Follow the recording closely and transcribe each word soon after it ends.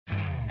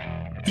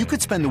You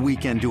could spend the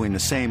weekend doing the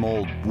same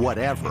old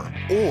whatever,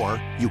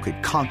 or you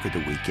could conquer the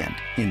weekend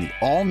in the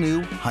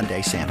all-new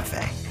Hyundai Santa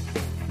Fe.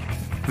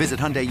 Visit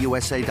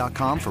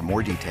HyundaiUSA.com for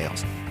more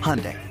details.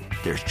 Hyundai,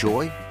 there's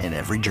joy in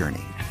every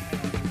journey.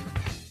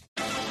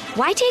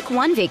 Why take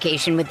one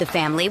vacation with the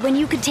family when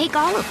you could take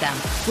all of them?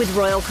 With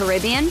Royal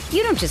Caribbean,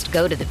 you don't just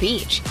go to the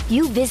beach.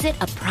 You visit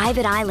a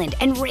private island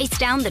and race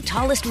down the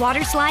tallest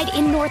water slide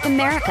in North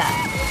America.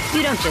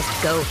 You don't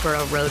just go for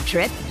a road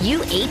trip. You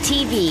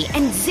ATV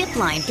and zip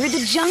line through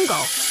the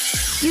jungle.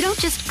 You don't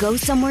just go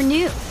somewhere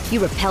new.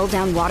 You rappel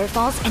down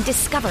waterfalls and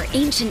discover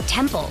ancient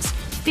temples.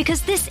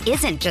 Because this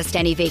isn't just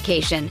any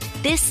vacation.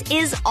 This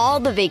is all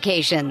the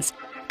vacations.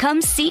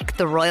 Come seek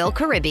the Royal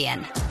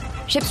Caribbean.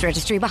 Ships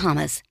Registry,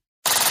 Bahamas.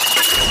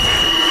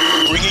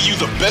 Bringing you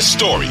the best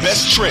story,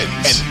 best trends,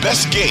 and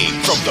best game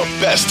from the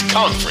best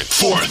conference.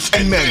 Fourth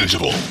and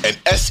Manageable, an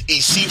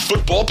SEC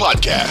football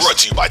podcast brought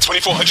to you by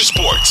 2400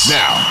 Sports.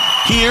 Now,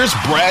 here's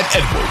Brad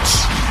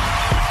Edwards.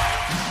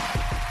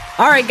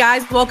 All right,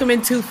 guys, welcome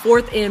into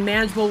Fourth and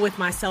Manageable with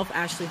myself,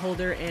 Ashley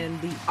Holder, and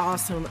the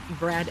awesome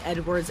Brad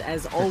Edwards.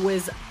 As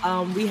always,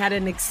 we had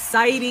an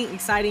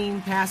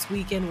exciting past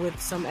weekend with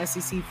some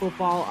SEC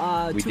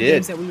football. Two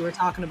games that we were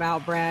talking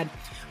about, Brad.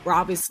 We're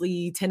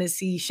obviously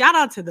Tennessee. Shout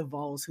out to the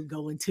Vols who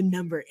go into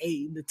number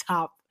 8 in the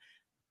top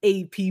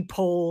AP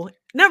poll.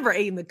 Number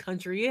 8 in the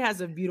country. It has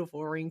a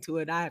beautiful ring to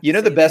it.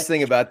 The best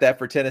thing about that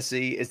for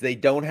Tennessee is they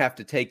don't have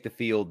to take the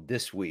field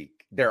this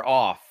week. They're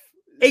off.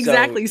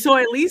 Exactly. So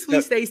at least we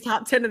stay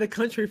top 10 in the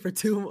country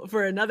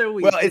for another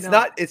week. Well,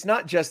 it's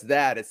not just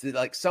that. It's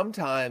like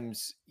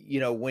sometimes,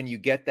 when you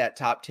get that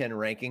top 10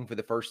 ranking for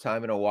the first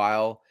time in a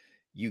while,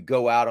 you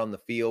go out on the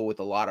field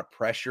with a lot of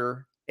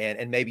pressure.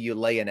 And maybe you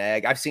lay an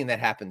egg. I've seen that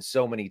happen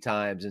so many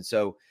times. And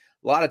so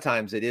a lot of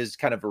times it is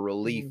kind of a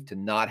relief to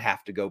not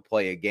have to go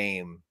play a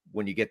game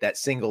when you get that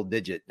single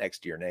digit next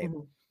to your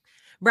name.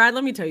 Brad,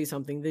 let me tell you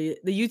something. The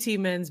UT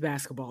men's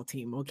basketball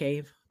team,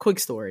 okay, quick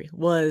story,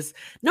 was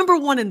number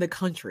 1 in the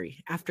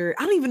country after,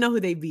 I don't even know who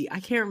they beat.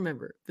 I can't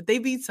remember, but they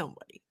beat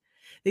somebody.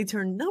 They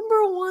turned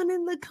number 1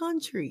 in the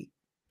country,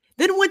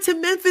 then went to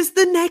Memphis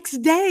the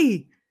next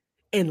day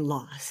and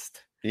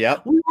lost.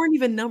 Yep. We weren't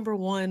even number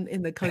 1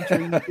 in the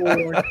country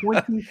for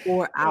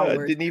 24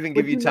 hours. Didn't even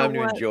give you time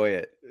to enjoy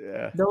it.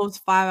 Yeah. Those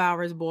 5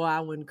 hours, boy,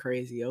 I went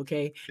crazy.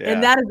 Okay. Yeah.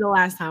 And that is the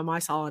last time I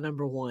saw a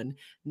number 1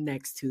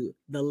 next to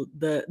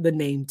the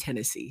name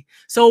Tennessee.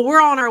 So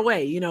we're on our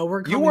way. You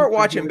weren't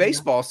watching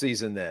baseball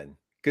season then,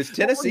 because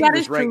Tennessee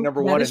was ranked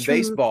number 1 in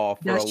baseball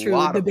for a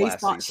lot of last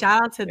season.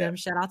 Shout out to them.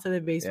 Shout out to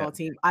the baseball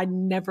team. I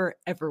never,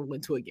 ever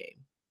went to a game.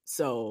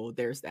 So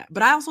there's that.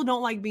 But I also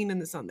don't like being in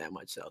the sun that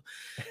much. So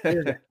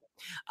there's that.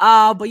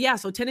 But yeah,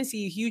 so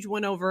Tennessee, huge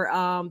win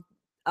over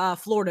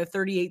Florida,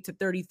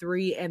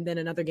 38-33, and then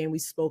another game we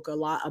spoke a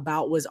lot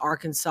about was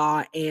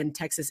Arkansas and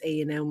Texas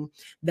A&M.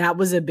 That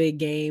was a big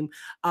game.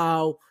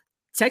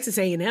 Texas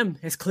A&M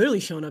has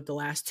clearly shown up the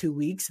last 2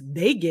 weeks.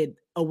 They get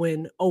a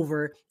win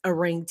over a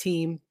ranked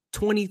team,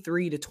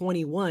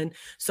 23-21.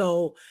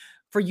 So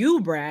for you,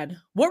 Brad,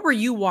 what were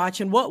you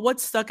watching? What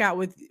stuck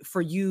out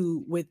for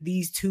you with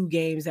these two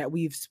games that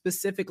we've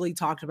specifically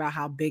talked about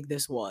how big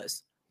this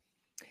was?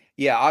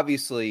 Yeah,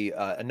 obviously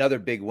another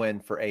big win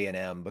for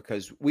A&M,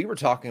 because we were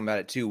talking about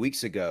it 2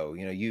 weeks ago.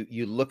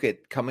 You look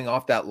at coming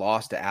off that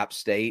loss to App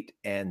State,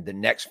 and the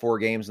next 4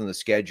 games on the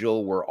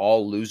schedule were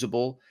all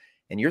losable.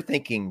 And you're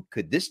thinking,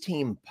 could this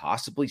team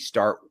possibly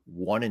start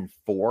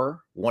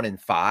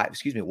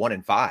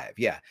 1-5?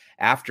 Yeah,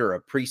 after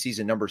a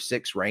preseason number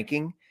 6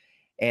 ranking.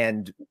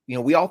 And,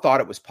 we all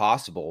thought it was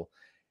possible.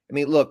 I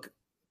mean, look,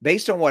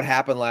 based on what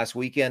happened last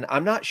weekend,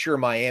 I'm not sure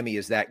Miami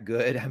is that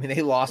good. I mean,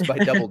 they lost by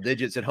double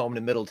digits at home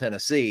to Middle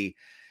Tennessee.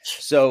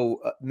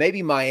 So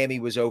maybe Miami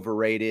was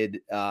overrated.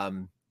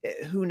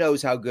 Who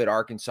knows how good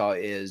Arkansas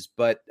is,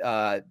 but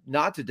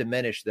not to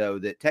diminish, though,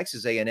 that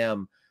Texas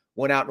A&M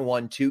went out and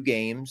won 2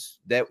 games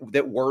that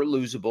were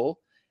losable.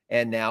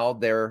 And now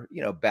they're,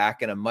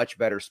 back in a much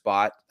better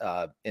spot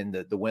in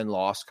the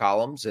win-loss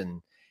columns.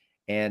 And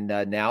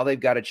now they've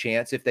got a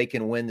chance, if they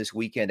can win this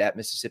weekend at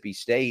Mississippi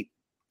State,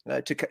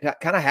 to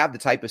kind of have the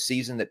type of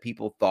season that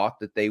people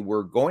thought that they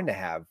were going to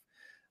have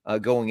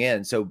going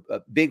in. So a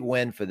big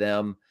win for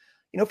them.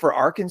 For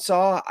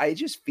Arkansas, I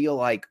just feel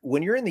like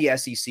when you're in the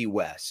SEC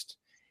West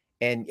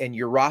and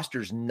your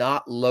roster's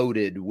not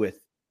loaded with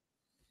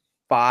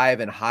 5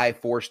 and high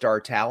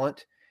 4-star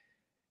talent,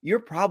 you're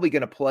probably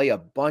going to play a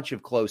bunch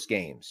of close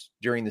games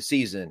during the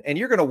season, and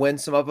you're going to win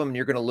some of them and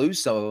you're going to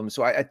lose some of them.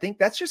 So I think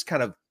that's just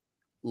kind of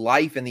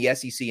life in the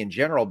SEC in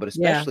general, but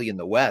especially in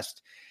the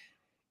West.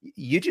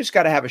 You just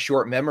got to have a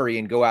short memory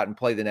and go out and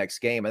play the next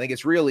game. I think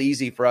it's real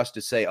easy for us to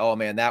say, oh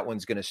man, that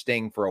one's going to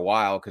sting for a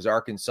while because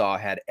Arkansas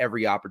had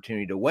every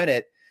opportunity to win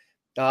it.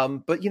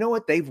 But you know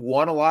what? They've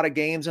won a lot of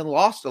games and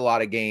lost a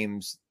lot of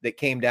games that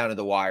came down to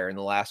the wire in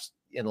the last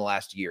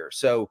year.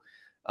 So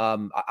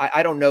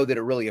I don't know that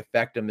it really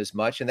affected them as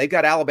much. And they've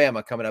got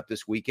Alabama coming up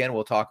this weekend.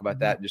 We'll talk about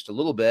that in just a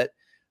little bit.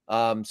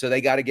 So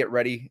they got to get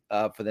ready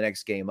for the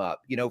next game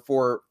up.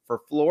 For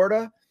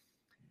Florida,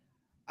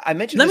 I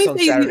mentioned this on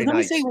Saturday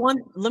nights.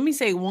 Let me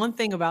say one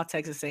thing about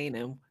Texas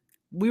A&M.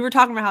 We were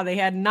talking about how they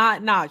had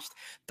not notched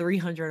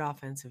 300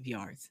 offensive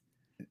yards.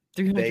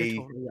 300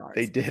 total yards.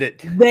 They did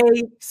it.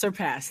 They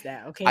surpassed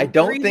that. Okay. I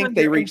don't think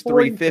they reached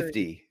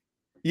 350.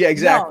 Yeah,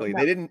 exactly. No.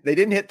 They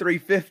didn't hit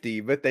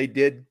 350, but they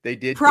did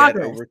get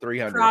over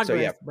 300. So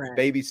yeah, Brad.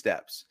 Baby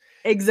steps.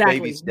 Exactly.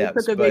 Baby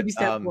steps. They took a baby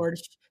step forward.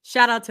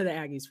 Shout out to the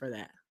Aggies for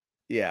that.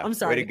 Yeah. I'm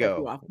sorry. Way to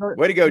go.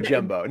 Way to go,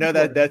 Jimbo. No,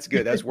 that's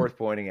good. That's worth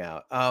pointing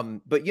out.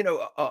 But you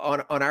know,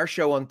 on our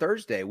show on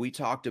Thursday, we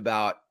talked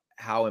about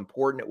how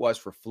important it was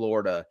for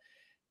Florida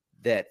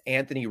that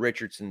Anthony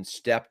Richardson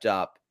stepped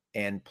up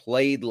and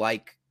played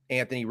like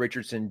Anthony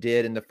Richardson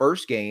did in the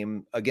first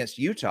game against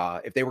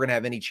Utah if they were going to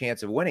have any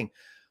chance of winning.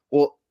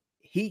 Well,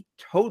 he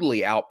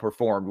totally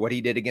outperformed what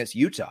he did against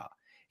Utah.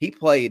 He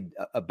played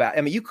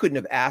you couldn't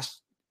have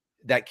asked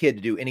that kid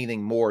to do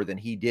anything more than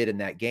he did in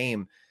that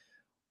game.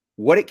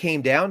 What it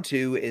came down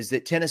to is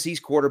that Tennessee's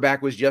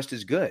quarterback was just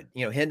as good.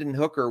 You know, Hendon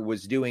Hooker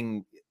was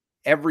doing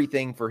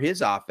everything for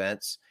his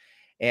offense.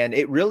 And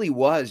it really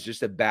was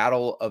just a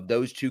battle of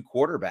those two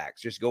quarterbacks,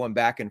 just going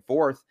back and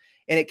forth.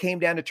 And it came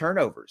down to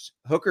turnovers.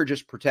 Hooker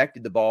just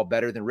protected the ball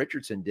better than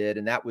Richardson did.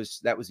 And that was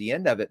the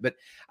end of it. But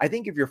I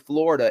think if you're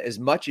Florida, as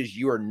much as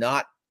you are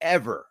not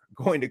ever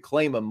going to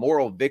claim a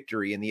moral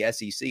victory in the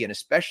SEC, and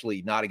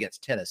especially not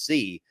against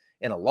Tennessee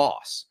in a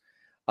loss,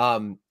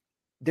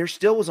 there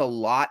still was a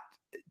lot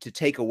to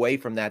take away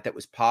from that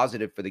was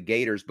positive for the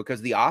Gators,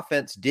 because the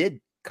offense did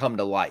come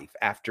to life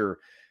after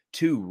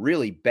two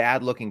really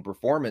bad looking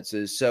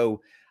performances.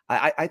 So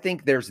I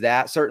think there's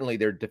that. Certainly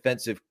there are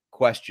defensive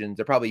questions.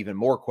 There are probably even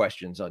more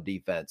questions on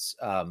defense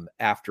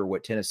after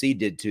what Tennessee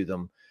did to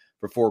them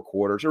for 4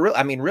 quarters, or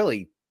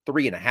really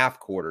 3.5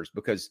 quarters,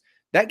 because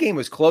that game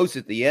was close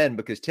at the end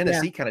because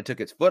Tennessee kind of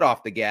took its foot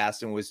off the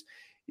gas and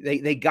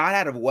they got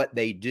out of what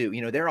they do.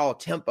 You know, they're all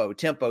tempo.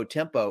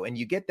 And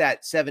you get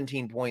that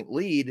 17-point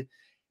lead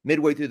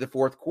midway through the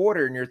 4th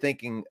quarter and you're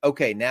thinking,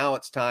 okay, now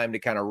it's time to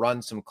kind of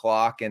run some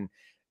clock. And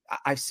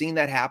I've seen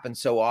that happen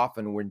so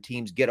often when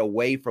teams get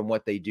away from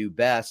what they do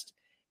best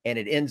and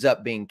it ends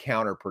up being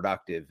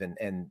counterproductive.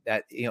 And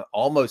that, you know,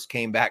 almost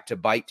came back to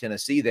bite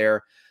Tennessee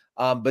there.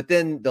 But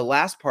then the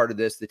last part of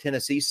this, the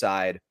Tennessee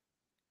side,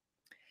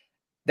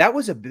 that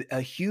was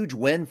a huge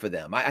win for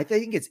them. I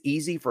think it's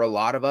easy for a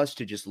lot of us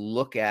to just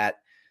look at,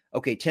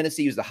 okay,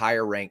 Tennessee was the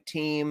higher ranked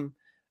team.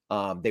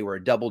 They were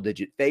a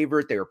double-digit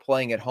favorite. They were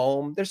playing at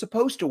home. They're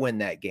supposed to win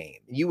that game.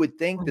 You would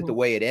think that the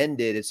way it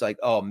ended, it's like,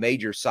 oh,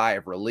 major sigh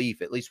of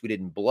relief. At least we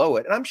didn't blow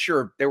it. And I'm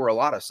sure there were a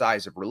lot of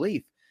sighs of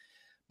relief.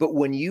 But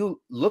when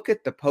you look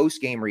at the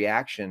post-game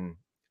reaction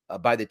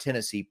by the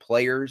Tennessee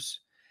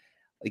players,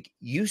 like,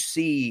 you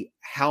see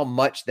how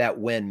much that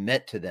win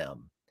meant to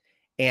them.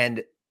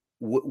 And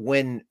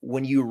when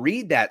you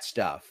read that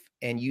stuff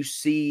and you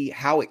see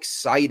how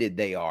excited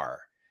they are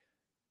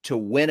to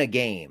win a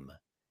game,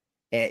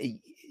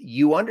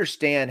 you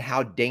understand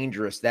how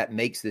dangerous that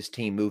makes this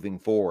team moving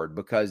forward,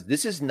 because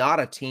this is not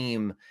a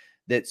team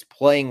that's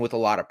playing with a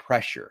lot of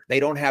pressure. They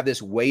don't have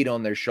this weight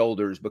on their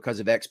shoulders because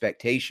of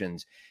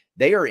expectations.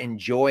 They are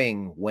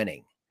enjoying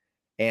winning.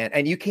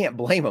 And you can't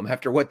blame them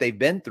after what they've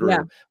been through.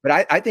 Yeah.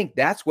 But I think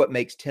that's what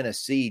makes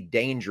Tennessee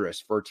dangerous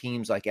for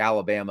teams like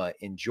Alabama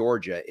and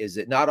Georgia, is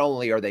that not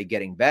only are they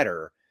getting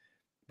better,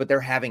 but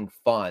they're having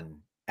fun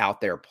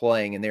out there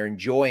playing and they're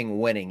enjoying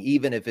winning,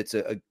 even if it's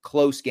a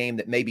close game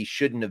that maybe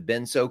shouldn't have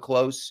been so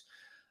close.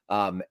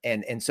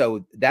 And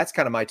so that's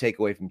kind of my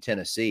takeaway from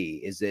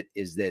Tennessee, is that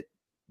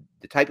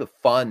the type of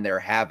fun they're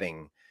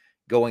having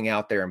going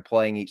out there and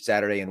playing each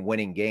Saturday and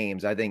winning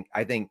games, I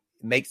think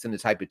makes them the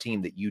type of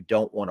team that you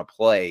don't want to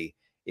play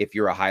if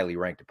you're a highly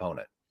ranked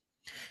opponent.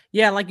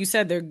 Yeah, like you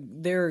said,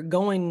 they're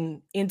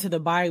going into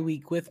the bye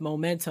week with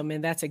momentum,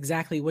 and that's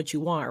exactly what you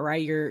want,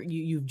 right?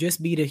 You've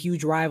just beat a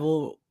huge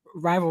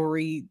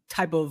rivalry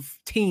type of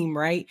team,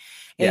 right?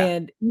 Yeah.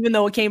 And even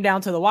though it came down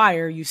to the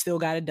wire, you still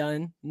got it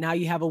done. Now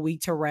you have a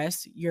week to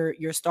rest. Your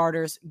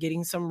starters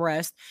getting some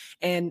rest,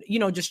 and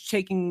just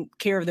taking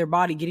care of their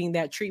body, getting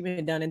that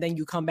treatment done, and then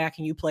you come back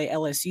and you play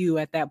LSU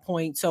at that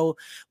point. So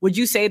would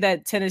you say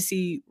that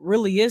Tennessee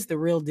really is the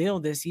real deal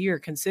this year,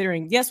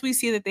 considering, yes, we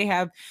see that they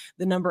have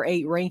the number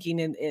 8 ranking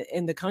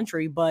in the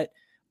country, but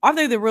are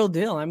they the real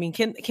deal? I mean,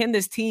 can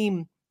this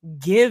team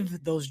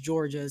give those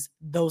Georgias,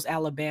 those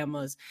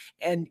Alabamas,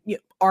 and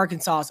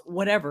Arkansas,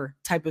 whatever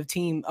type of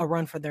team, a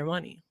run for their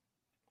money?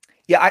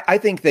 Yeah, I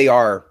think they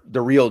are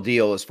the real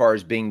deal as far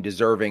as being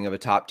deserving of a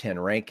top 10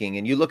 ranking.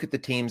 And you look at the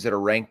teams that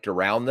are ranked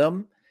around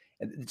them.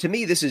 And to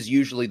me, this is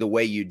usually the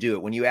way you do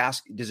it. When you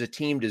ask, does a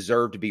team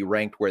deserve to be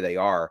ranked where they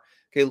are?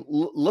 Okay,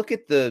 look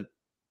at the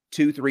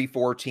 2, 3,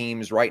 4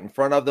 teams right in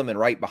front of them and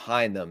right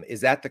behind them.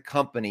 Is that the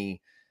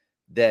company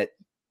that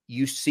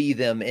you see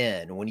them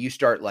in when you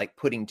start like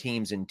putting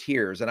teams in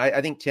tiers? And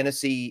I think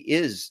Tennessee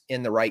is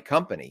in the right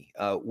company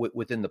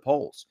within the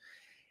polls.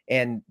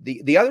 And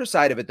the other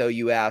side of it, though,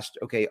 you asked,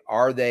 okay,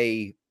 are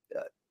they,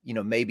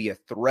 maybe a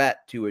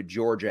threat to a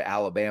Georgia,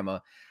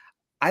 Alabama?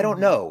 I don't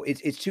know.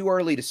 It's too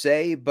early to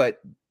say,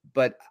 but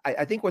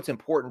I think what's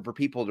important for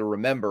people to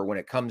remember when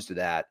it comes to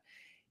that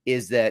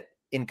is that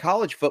in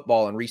college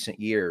football in recent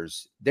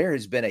years, there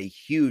has been a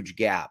huge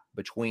gap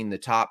between the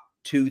top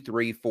 2,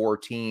 3, 4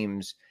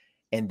 teams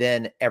and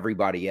then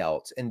everybody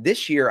else. And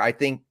this year, I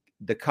think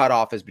the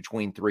cutoff is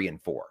between 3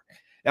 and 4.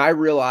 Now, I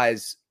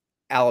realize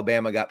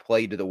Alabama got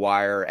played to the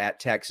wire at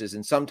Texas,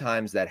 and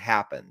sometimes that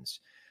happens.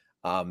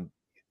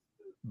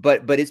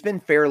 But it's been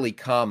fairly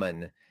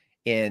common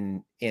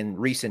in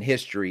recent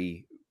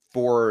history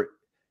for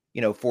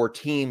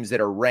teams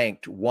that are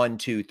ranked 1,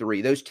 2,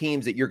 3, those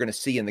teams that you're going to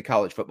see in the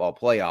college football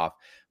playoff,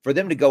 for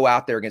them to go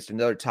out there against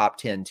another top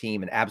 10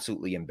 team and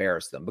absolutely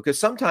embarrass them, because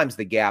sometimes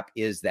the gap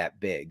is that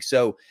big.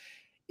 So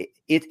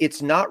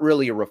it's not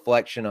really a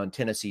reflection on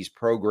Tennessee's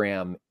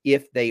program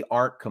if they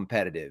aren't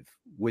competitive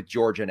with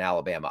Georgia and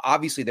Alabama.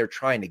 Obviously, they're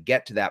trying to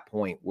get to that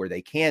point where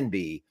they can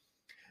be.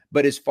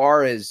 But as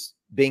far as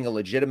being a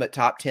legitimate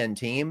top 10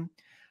 team,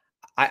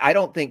 I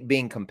don't think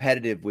being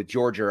competitive with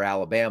Georgia or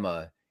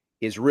Alabama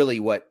is really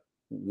what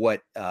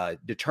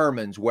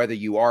determines whether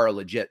you are a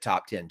legit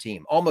top 10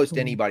 team. Almost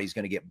anybody's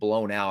going to get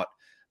blown out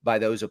by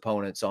those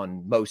opponents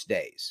on most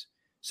days.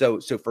 So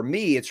for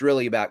me, it's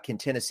really about, can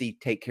Tennessee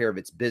take care of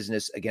its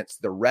business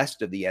against the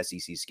rest of the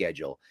SEC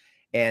schedule?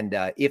 And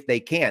if they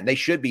can, they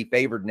should be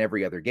favored in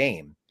every other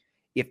game.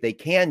 If they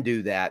can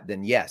do that,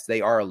 then yes,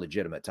 they are a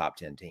legitimate top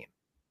 10 team.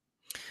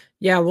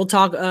 Yeah, we'll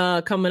talk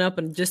coming up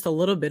in just a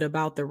little bit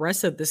about the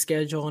rest of the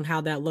schedule and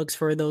how that looks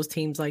for those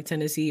teams like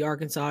Tennessee,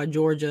 Arkansas,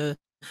 Georgia,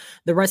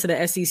 the rest of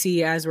the SEC,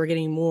 as we're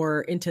getting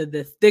more into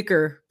the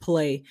thicker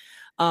play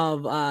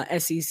of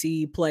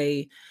SEC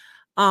play.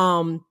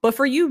 But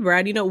for you,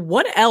 Brad,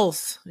 what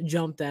else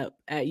jumped up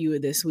at you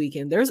this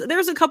weekend? There's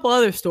a couple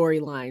other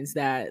storylines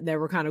that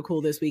were kind of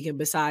cool this weekend,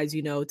 besides,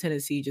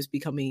 Tennessee just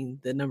becoming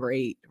the number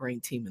 8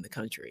 ranked team in the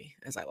country,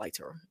 as I like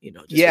to,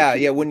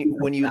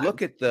 When you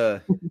look at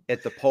the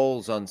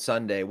polls on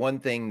Sunday, one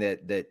thing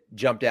that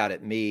jumped out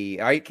at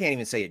me, I can't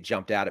even say it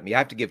jumped out at me. I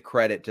have to give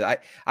credit to,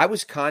 I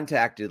was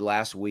contacted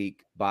last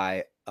week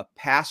by a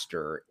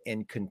pastor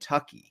in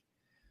Kentucky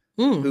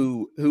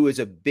who is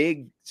a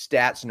big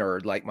stats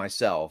nerd like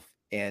myself,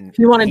 and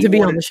he wanted to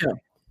be on the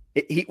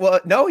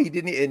show. No, he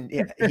didn't.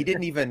 He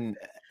didn't even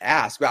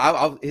ask.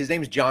 His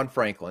name is John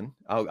Franklin.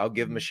 I'll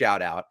give him a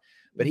shout out.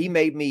 But he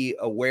made me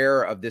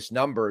aware of this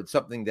number,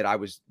 something that I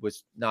was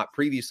not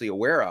previously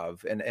aware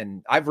of.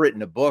 And I've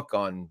written a book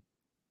on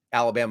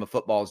Alabama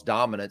football's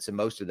dominance, and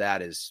most of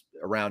that is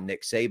around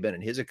Nick Saban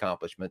and his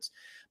accomplishments.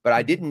 But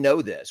I didn't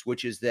know this,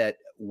 which is that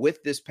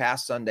with this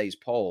past Sunday's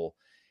poll,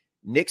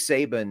 Nick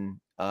Saban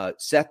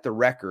set the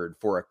record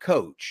for a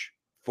coach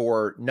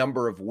for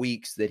number of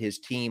weeks that his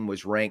team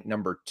was ranked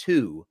number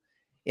 2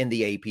 in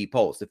the AP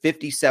polls. The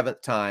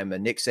 57th time a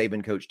Nick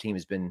Saban coach team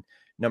has been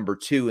number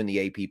 2 in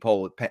the AP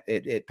poll.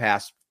 It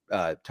passed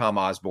Tom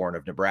Osborne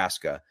of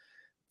Nebraska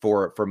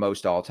for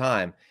most all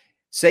time.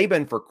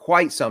 Saban, for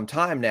quite some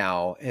time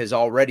now, has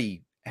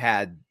already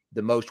had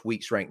the most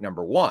weeks ranked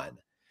number 1.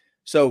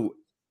 So,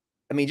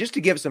 I mean, just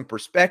to give some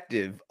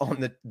perspective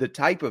on the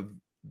type of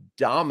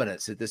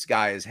dominance that this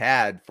guy has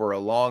had for a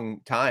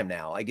long time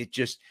now, like, it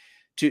just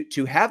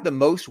to have the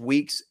most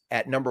weeks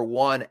at number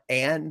 1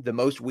 and the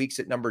most weeks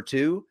at number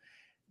 2,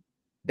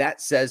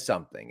 that says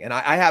something. And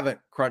I haven't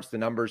crunched the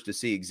numbers to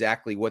see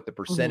exactly what the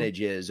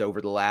percentage is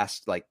over the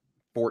last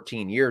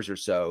 14 years or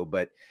so,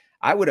 but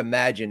I would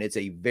imagine it's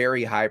a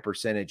very high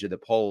percentage of the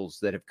polls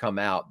that have come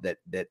out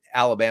that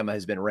Alabama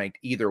has been ranked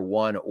either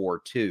 1 or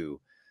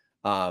 2,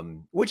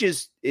 which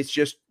is, it's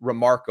just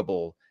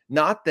remarkable.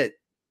 Not that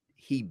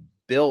he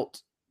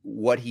built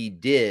what he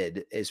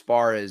did as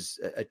far as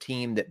a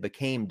team that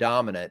became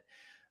dominant,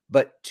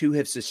 but to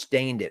have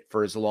sustained it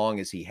for as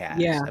long as he has.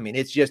 Yeah. I mean,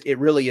 it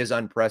really is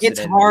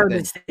unprecedented. It's hard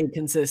to stay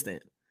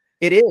consistent.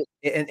 It is.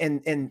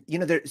 And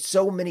there's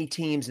so many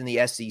teams in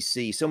the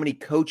SEC, so many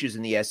coaches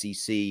in the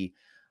SEC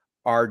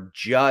are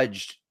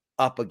judged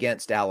up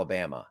against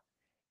Alabama.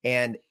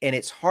 And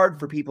it's hard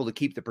for people to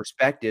keep the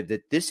perspective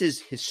that this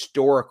is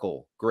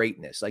historical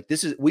greatness.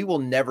 We will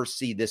never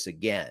see this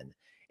again.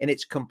 And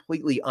it's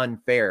completely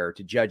unfair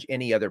to judge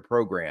any other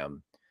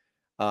program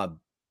up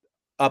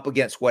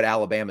against what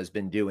Alabama's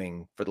been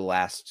doing for the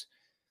last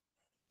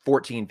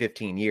 14,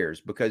 15 years,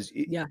 because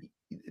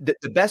the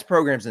best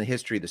programs in the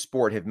history of the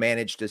sport have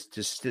managed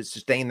to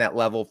sustain that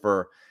level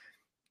for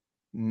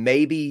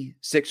maybe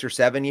 6 or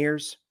 7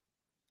 years,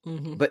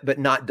 but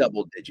not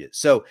double digits.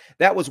 So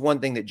that was one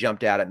thing that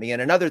jumped out at me.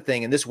 And another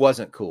thing, and this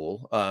wasn't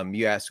cool.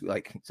 You asked,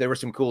 there was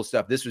some cool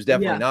stuff. This was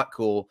definitely not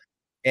cool.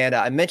 And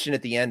I mentioned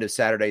at the end of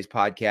Saturday's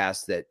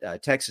podcast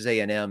that Texas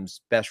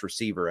A&M's best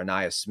receiver,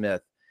 Ainias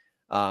Smith,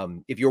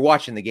 if you're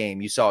watching the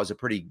game, you saw it was a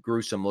pretty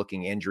gruesome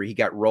looking injury. He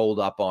got rolled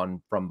up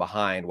on from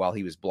behind while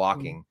he was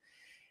blocking.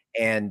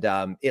 And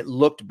it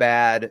looked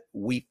bad.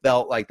 We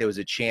felt like there was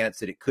a chance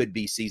that it could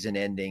be season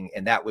ending.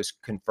 And that was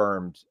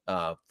confirmed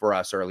for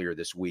us earlier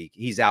this week.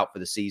 He's out for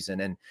the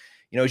season. And,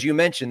 as you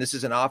mentioned, this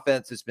is an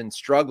offense that's been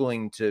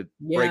struggling to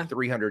break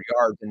 300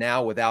 yards. And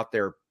now without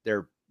their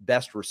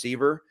best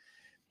receiver,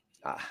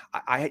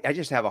 I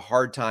just have a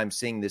hard time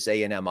seeing this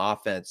A&M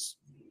offense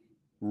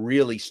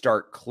really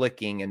start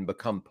clicking and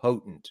become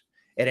potent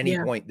at any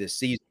point this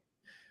season.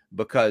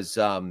 Because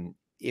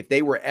if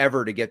they were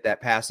ever to get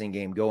that passing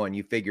game going,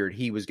 you figured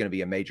he was going to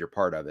be a major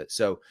part of it.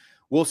 So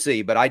we'll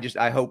see. But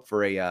I hope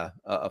for a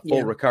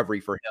full recovery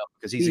for him,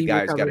 because he's a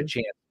guy who's got a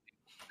chance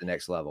at the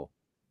next level.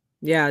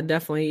 Yeah,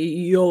 definitely.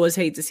 You always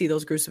hate to see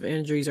those groups of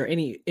injuries or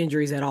any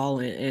injuries at all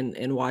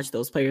and watch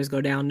those players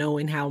go down,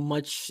 knowing how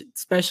much,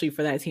 especially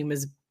for that team,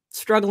 is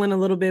struggling a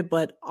little bit,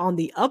 but on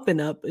the up and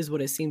up is what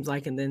it seems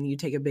like. And then you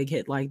take a big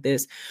hit like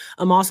this.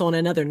 I'm also on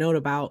another note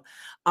about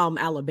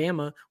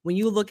Alabama. When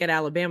you look at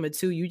Alabama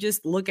too, you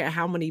just look at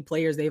how many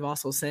players they've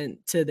also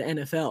sent to the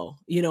NFL.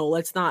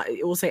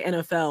 We'll say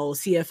NFL,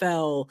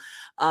 CFL,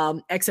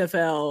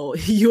 XFL,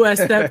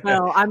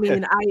 USFL. I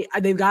mean,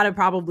 they've got to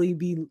probably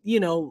be,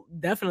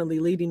 definitely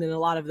leading in a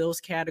lot of those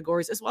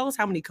categories, as well as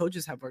how many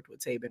coaches have worked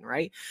with Saban,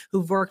 right?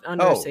 Who've worked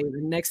under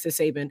Saban, next to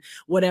Saban,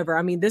 whatever.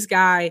 I mean, this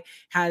guy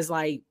has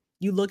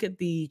you look at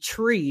the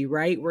tree,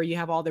 right, where you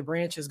have all the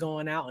branches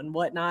going out and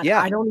whatnot.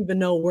 Yeah. I don't even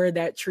know where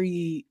that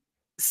tree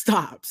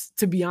stops,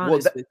 to be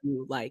honest with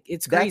you.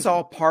 It's crazy. That's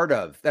all part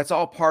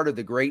of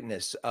the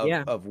greatness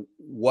of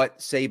what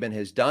Saban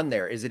has done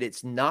there, is that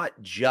it's not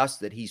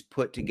just that he's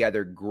put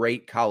together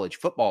great college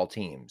football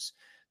teams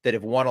that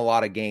have won a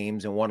lot of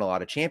games and won a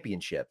lot of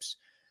championships,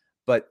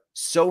 but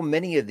so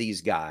many of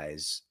these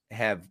guys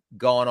have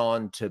gone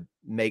on to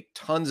make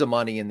tons of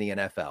money in the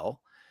NFL.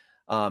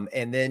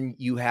 And then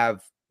you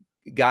have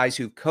guys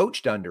who've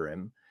coached under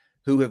him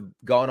who have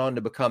gone on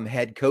to become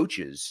head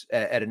coaches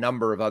at a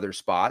number of other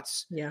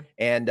spots,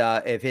 and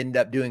have ended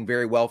up doing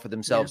very well for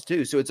themselves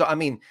too. So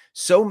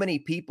so many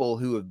people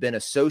who have been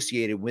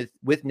associated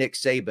with Nick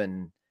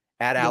Saban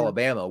at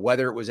Alabama,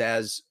 whether it was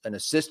as an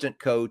assistant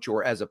coach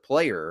or as a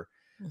player,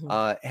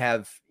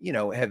 have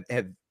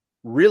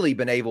really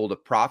been able to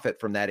profit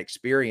from that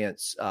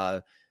experience,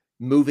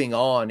 moving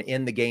on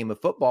in the game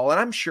of football. And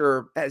I'm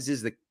sure, as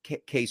is the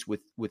case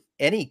with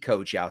any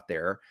coach out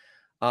there,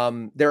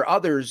 there are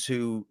others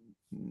who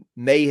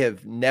may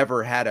have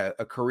never had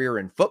a career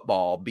in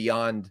football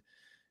beyond,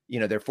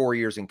 their 4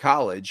 years in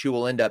college, who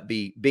will end up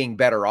being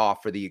better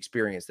off for the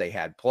experience they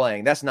had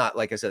playing. That's not,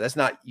 like I said, that's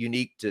not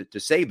unique to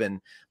Saban,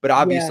 but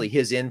obviously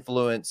his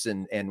influence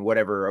and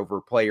whatever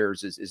over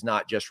players is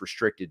not just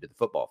restricted to the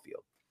football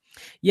field.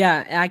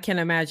 Yeah, I can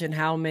imagine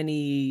how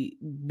many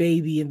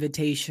baby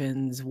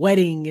invitations,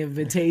 wedding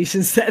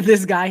invitations that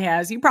this guy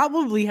has. He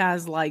probably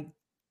has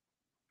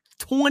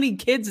 20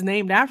 kids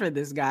named after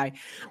this guy.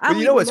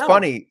 What's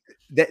funny?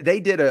 They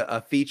did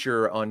a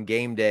feature on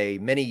Game Day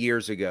many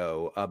years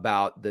ago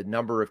about the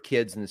number of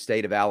kids in the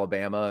state of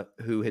Alabama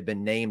who had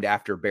been named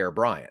after Bear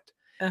Bryant.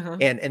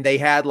 And they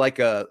had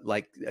a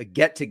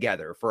get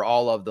together for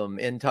all of them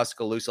in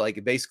Tuscaloosa.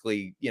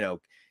 Basically,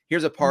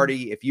 here's a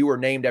party. If you were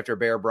named after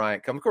Bear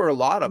Bryant, come. Of course, a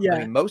lot of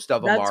them. Most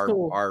of them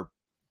are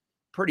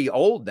pretty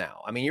old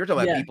now. You're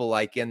talking about people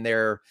in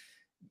their,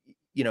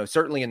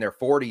 certainly in their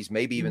 40s,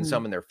 maybe even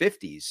some in their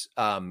 50s,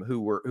 who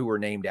were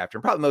named after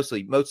him,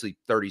 probably mostly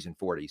 30s and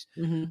 40s.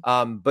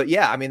 But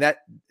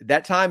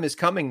that time is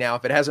coming now,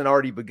 if it hasn't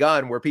already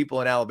begun, where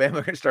people in Alabama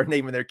are going to start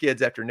naming their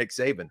kids after Nick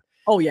Saban.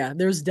 Oh yeah,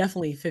 there's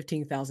definitely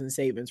 15,000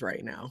 Sabans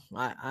right now.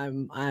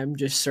 I'm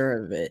just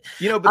sure of it.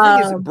 But the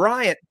thing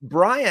is,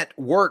 Bryant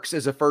works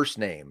as a first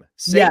name.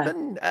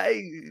 Saban,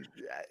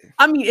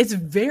 it's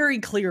very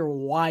clear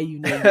why you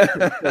name it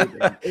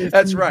Saban.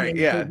 That's right.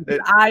 Yeah.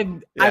 I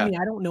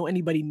don't know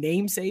anybody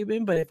named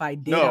Saban, but if I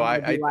did,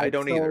 I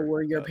don't either.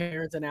 Were your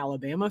parents an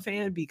Alabama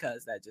fan?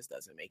 Because that just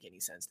doesn't make any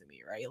sense to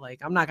me, right?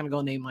 I'm not gonna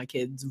go name my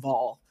kids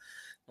Vol.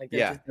 That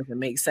just doesn't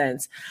make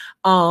sense.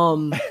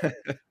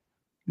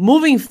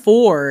 Moving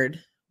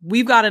forward,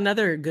 we've got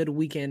another good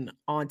weekend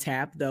on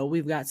tap, though.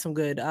 We've got some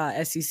good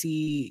SEC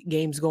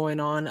games going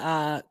on.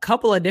 A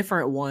couple of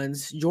different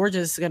ones.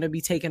 Georgia's going to be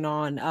taking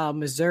on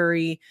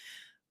Missouri.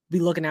 Be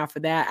looking out for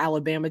that.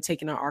 Alabama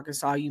taking on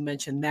Arkansas. You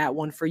mentioned that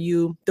one for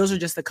you. Those are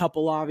just a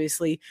couple,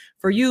 obviously.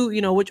 For you,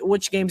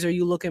 which games are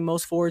you looking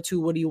most forward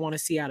to? What do you want to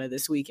see out of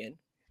this weekend?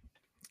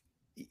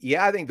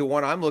 Yeah, I think the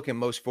one I'm looking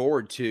most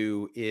forward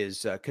to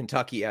is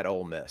Kentucky at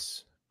Ole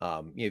Miss.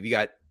 You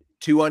got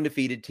two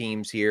undefeated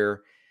teams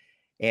here,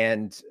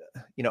 and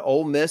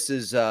Ole Miss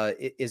is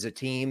a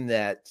team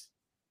that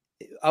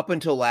up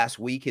until last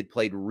week had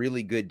played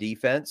really good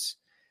defense,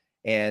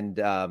 and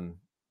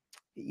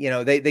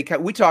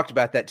we talked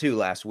about that too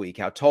last week,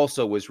 how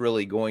Tulsa was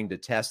really going to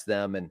test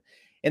them, and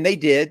they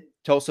did.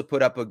 Tulsa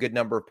put up a good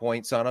number of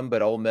points on them,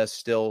 but Ole Miss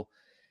still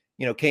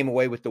came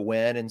away with the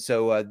win. And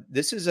so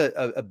this is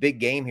a big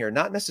game here,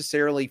 not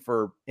necessarily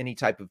for any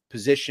type of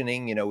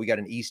positioning. We got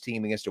an East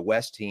team against a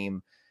West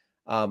team.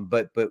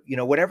 But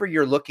whatever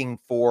you're looking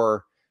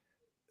for,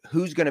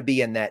 who's going to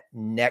be in that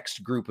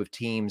next group of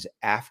teams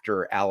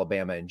after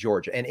Alabama and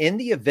Georgia. And in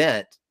the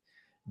event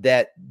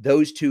that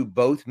those two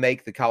both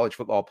make the college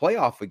football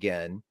playoff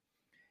again,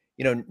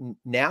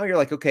 now you're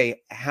like,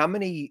 okay, how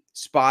many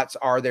spots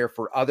are there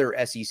for other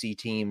SEC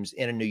teams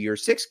in a New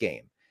Year's Six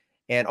game?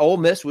 And Ole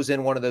Miss was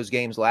in one of those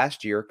games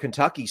last year.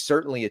 Kentucky's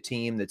certainly a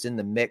team that's in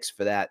the mix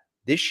for that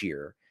this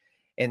year.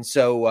 And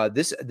so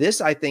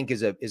this I think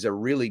is a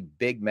really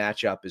big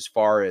matchup as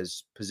far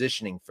as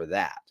positioning for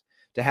that,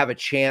 to have a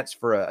chance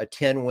for a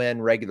 10-win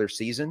regular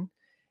season.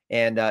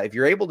 And if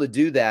you're able to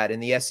do that in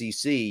the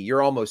SEC,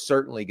 you're almost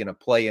certainly going to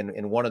play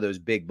in one of those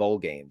big bowl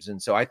games.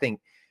 And so I think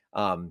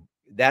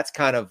that's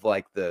kind of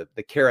like the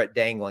carrot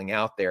dangling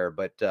out there.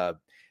 But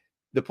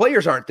the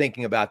players aren't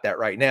thinking about that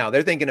right now.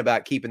 They're thinking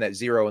about keeping that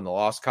 0 in the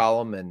loss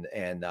column.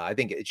 And I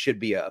think it should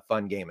be a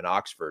fun game in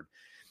Oxford.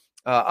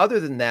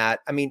 Other than that,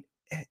 I mean,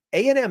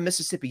 A&M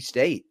Mississippi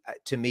State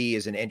to me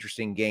is an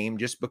interesting game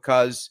just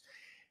because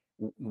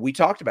we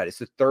talked about it. It's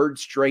the third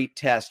straight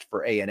test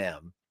for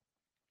A&M.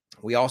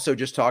 We also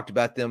just talked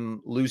about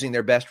them losing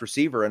their best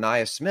receiver,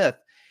 Aniyah Smith,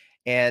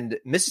 and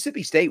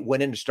Mississippi State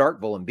went into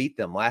Starkville and beat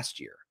them last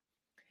year.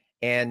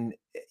 And,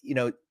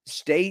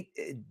 State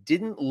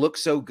didn't look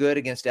so good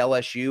against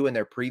LSU in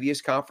their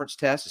previous conference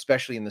test,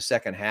 especially in the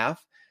second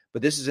half.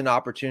 But this is an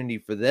opportunity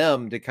for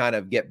them to kind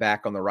of get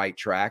back on the right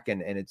track.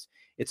 And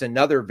it's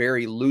another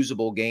very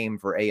losable game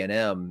for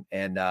A&M.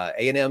 And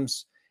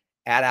A&M's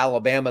at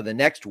Alabama the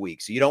next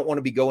week. So you don't want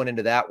to be going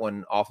into that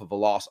one off of a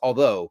loss,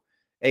 although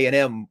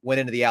A&M went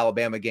into the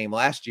Alabama game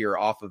last year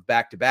off of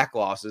back-to-back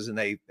losses, and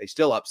they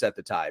still upset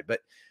the Tide.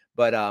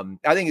 But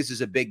I think this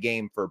is a big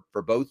game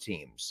for both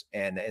teams.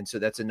 And so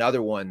that's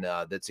another one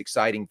that's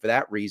exciting for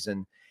that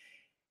reason.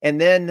 And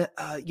then,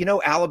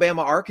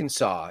 Alabama,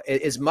 Arkansas,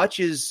 as much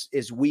as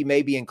we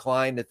may be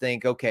inclined to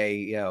think,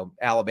 okay,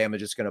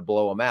 Alabama's just going to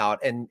blow them out,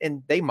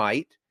 and they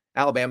might.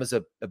 Alabama's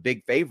a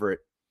big favorite.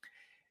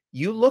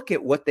 You look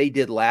at what they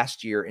did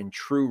last year in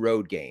true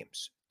road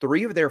games.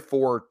 3 of their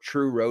 4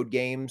 true road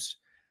games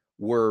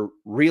were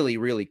really,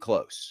 really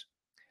close.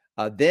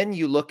 Then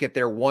you look at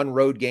their 1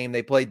 road game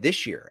they played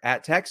this year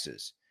at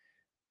Texas,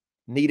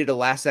 needed a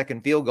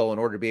last-second field goal in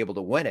order to be able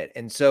to win it.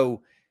 And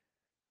so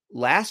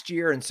last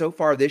year and so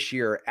far this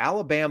year,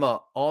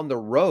 Alabama on the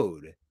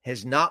road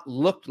has not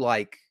looked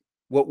like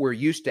what we're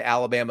used to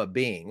Alabama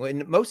being.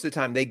 And most of the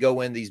time they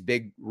go in these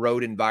big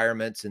road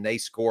environments and they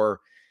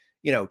score,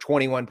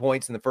 21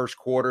 points in the first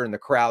quarter and the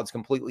crowd's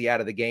completely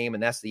out of the game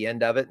and that's the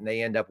end of it. And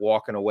they end up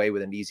walking away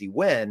with an easy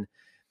win.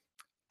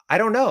 I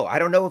don't know. I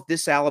don't know if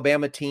this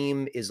Alabama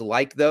team is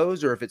like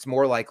those or if it's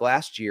more like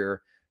last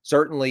year.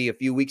 Certainly a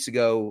few weeks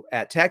ago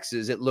at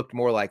Texas, it looked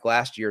more like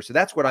last year. So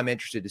that's what I'm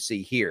interested to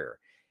see here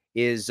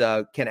is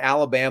can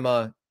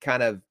Alabama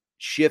kind of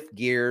shift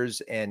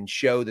gears and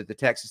show that the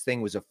Texas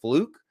thing was a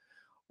fluke,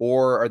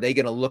 or are they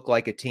going to look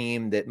like a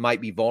team that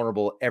might be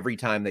vulnerable every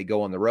time they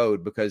go on the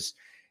road, because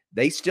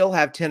they still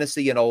have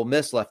Tennessee and Ole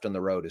Miss left on the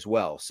road as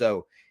well.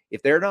 So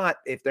if they're not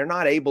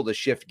able to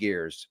shift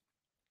gears,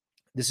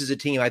 this is a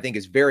team I think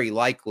is very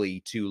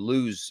likely to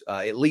lose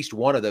at least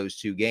one of those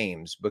 2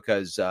 games,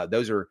 because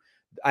those are,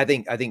 I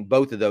think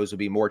both of those will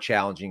be more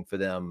challenging for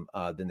them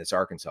than this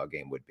Arkansas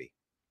game would be.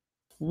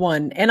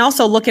 And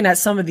also looking at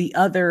some of the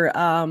other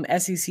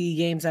SEC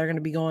games that are going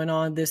to be going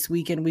on this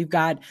weekend, we've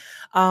got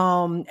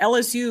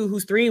LSU,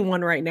 who's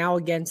 3-1 right now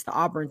against the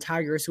Auburn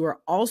Tigers, who are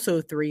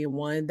also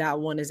 3-1. That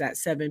one is at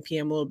 7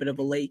 p.m., a little bit of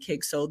a late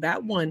kick. So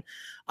that one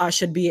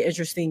should be an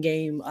interesting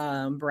game,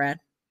 Brad.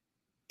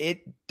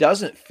 It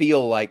doesn't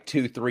feel like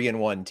 2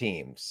 3-1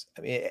 teams.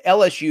 I mean,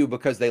 LSU,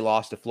 because they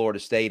lost to Florida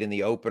State in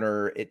the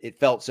opener,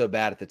 it felt so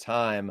bad at the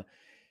time.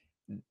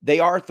 They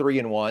are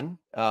 3-1.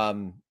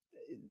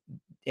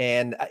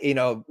 And,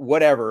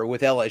 whatever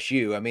with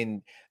LSU. I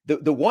mean,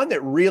 the one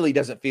that really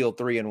doesn't feel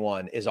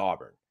 3-1 is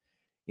Auburn.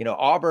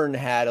 Auburn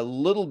had a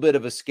little bit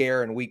of a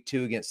scare in week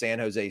 2 against San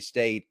Jose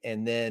State,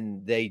 and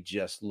then they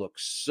just look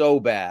so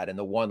bad in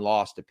the one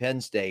loss to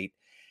Penn State.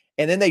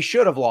 And then they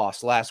should have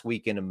lost last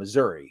weekend in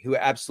Missouri, who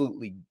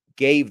absolutely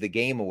gave the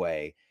game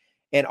away.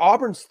 And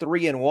Auburn's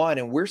 3-1,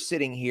 and we're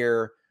sitting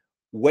here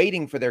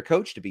waiting for their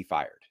coach to be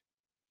fired.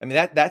 I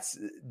mean,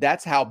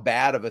 that's how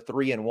bad of a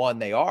 3-1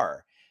 they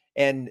are.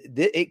 And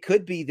it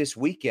could be this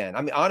weekend.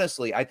 I mean,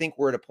 honestly, I think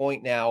we're at a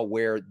point now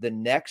where the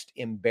next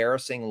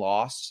embarrassing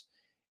loss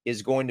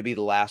is going to be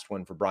the last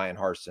one for Brian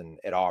Harsin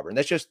at Auburn.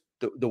 That's just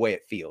the way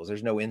it feels.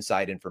 There's no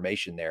inside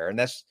information there. And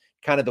that's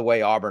kind of the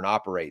way Auburn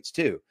operates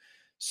too.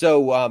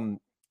 So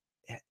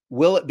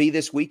will it be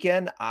this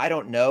weekend? I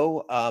don't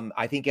know.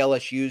 I think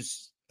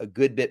LSU's a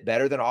good bit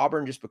better than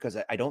Auburn just because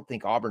I don't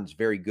think Auburn's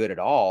very good at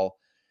all.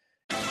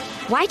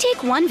 Why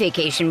take one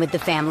vacation with the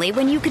family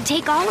when you could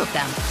take all of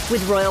them?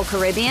 With Royal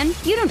Caribbean,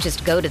 you don't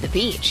just go to the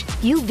beach.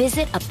 You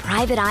visit a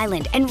private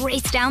island and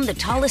race down the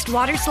tallest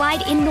water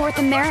slide in North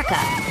America.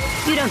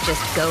 You don't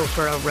just go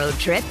for a road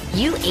trip.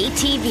 You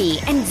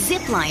ATV and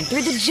zip line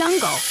through the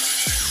jungle.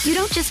 You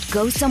don't just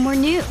go somewhere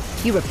new.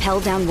 You rappel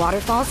down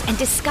waterfalls and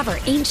discover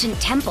ancient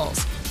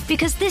temples.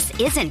 Because this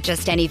isn't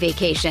just any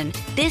vacation.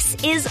 This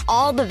is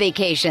all the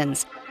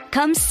vacations.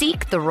 Come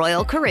seek the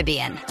Royal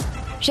Caribbean.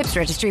 Ships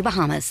Registry,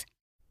 Bahamas.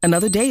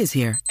 Another day is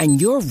here,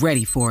 and you're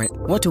ready for it.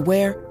 What to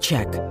wear?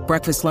 Check.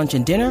 Breakfast, lunch,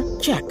 and dinner?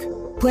 Check.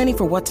 Planning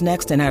for what's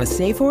next and how to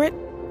save for it?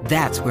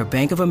 That's where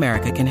Bank of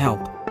America can help.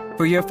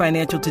 For your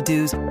financial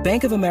to-dos,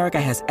 Bank of America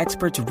has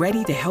experts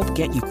ready to help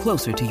get you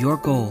closer to your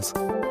goals.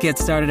 Get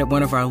started at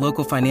one of our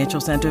local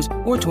financial centers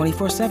or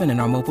 24/7 in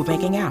our mobile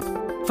banking app.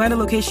 Find a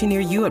location near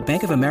you at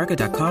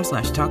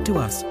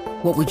bankofamerica.com/talktous.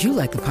 What would you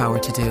like the power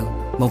to do?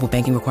 Mobile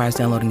banking requires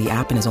downloading the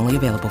app and is only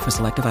available for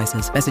select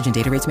devices. Message and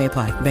data rates may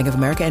apply. Bank of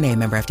America NA,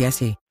 member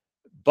FDIC.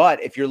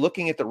 But if you're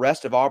looking at the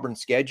rest of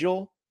Auburn's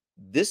schedule,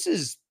 this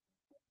is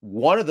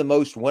one of the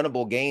most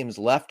winnable games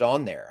left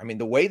on there. I mean,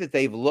 the way that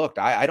they've looked,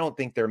 I don't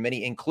think there are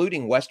many,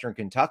 including Western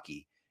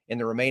Kentucky in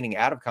the remaining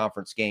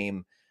out-of-conference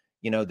game,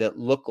 that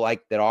look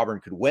like that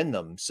Auburn could win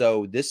them.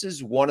 So this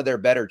is one of their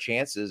better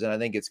chances. And I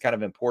think it's kind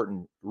of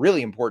important,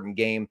 really important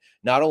game,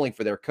 not only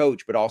for their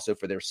coach, but also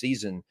for their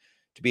season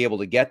to be able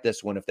to get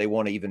this one if they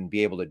want to even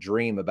be able to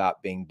dream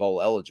about being bowl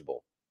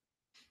eligible.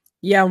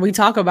 Yeah, and we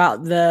talk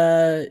about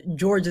the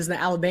Georgias and the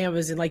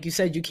Alabamas, and like you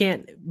said, you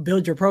can't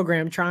build your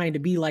program trying to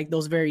be like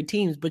those very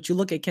teams. But you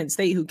look at Kent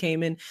State, who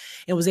came in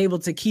and was able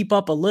to keep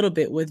up a little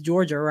bit with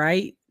Georgia,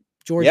 right?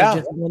 Georgia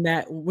just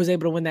was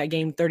able to win that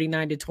game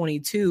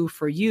 39-22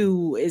 for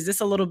you. Is this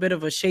a little bit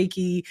of a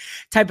shaky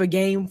type of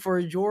game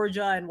for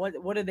Georgia? And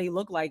what do they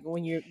look like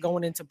when you're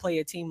going in to play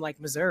a team like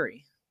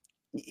Missouri?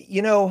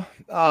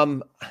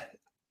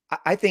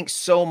 I think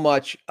so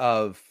much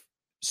of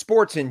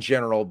sports in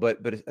general,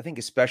 but I think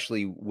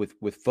especially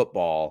with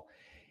football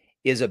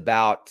is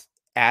about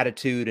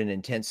attitude and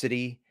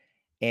intensity.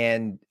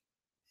 And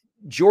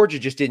Georgia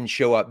just didn't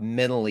show up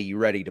mentally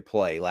ready to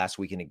play last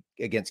weekend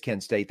against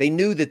Kent State. They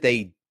knew that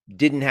they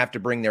didn't have to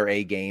bring their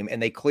A game, and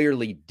they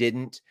clearly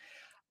didn't.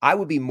 I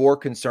would be more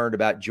concerned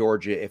about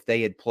Georgia if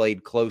they had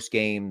played close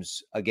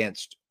games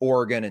against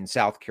Oregon and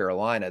South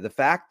Carolina. The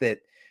fact that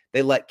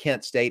they let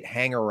Kent State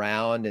hang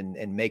around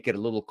and make it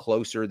a little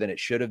closer than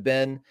it should have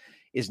been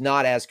is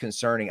not as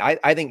concerning.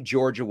 I think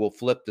Georgia will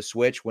flip the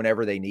switch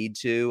whenever they need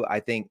to. I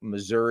think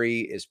Missouri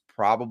is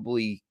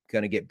probably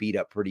going to get beat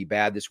up pretty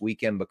bad this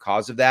weekend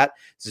because of that.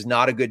 This is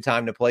not a good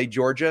time to play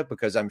Georgia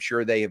because I'm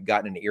sure they have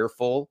gotten an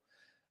earful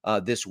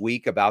this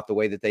week about the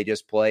way that they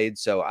just played.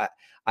 So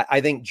I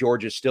think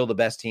Georgia is still the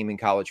best team in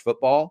college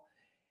football,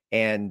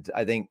 and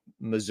I think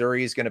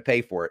Missouri is going to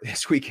pay for it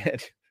this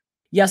weekend.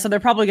 Yeah, so they're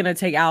probably going to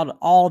take out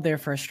all their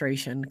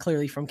frustration,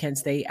 clearly, from Kent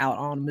State out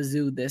on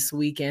Mizzou this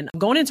weekend.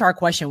 Going into our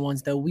question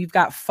ones, though, we've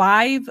got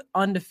 5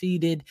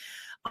 undefeated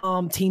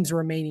teams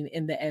remaining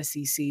in the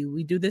SEC.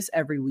 We do this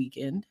every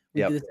weekend.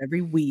 We do this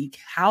every week.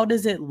 How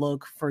does it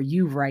look for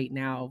you right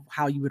now,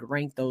 how you would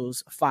rank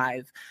those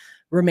 5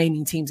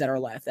 remaining teams that are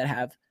left that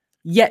have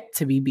yet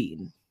to be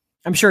beaten?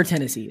 I'm sure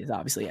Tennessee is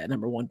obviously at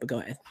number 1, but go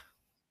ahead.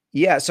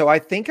 Yeah, so I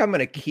think I'm going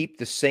to keep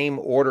the same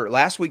order.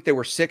 Last week, there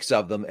were 6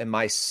 of them, and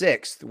my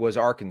 6th was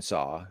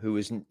Arkansas, who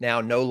is now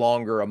no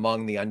longer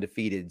among the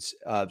undefeateds.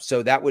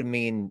 So that would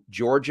mean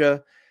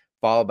Georgia,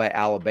 followed by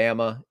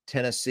Alabama,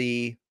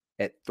 Tennessee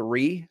at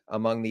 3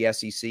 among the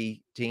SEC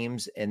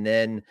teams. And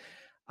then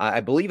I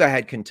believe I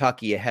had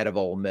Kentucky ahead of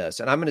Ole Miss.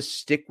 And I'm going to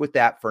stick with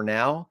that for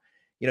now.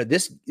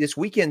 This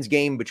weekend's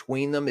game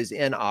between them is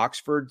in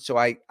Oxford, so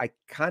I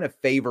kind of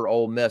favor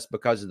Ole Miss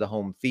because of the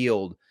home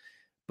field.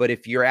 But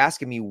if you're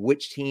asking me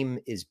which team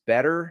is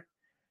better,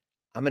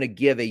 I'm going to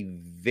give a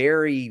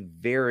very,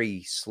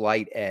 very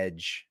slight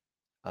edge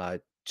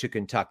to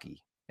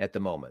Kentucky at the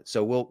moment.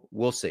 So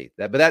we'll see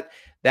that. But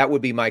that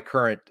would be my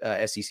current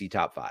SEC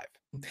top 5.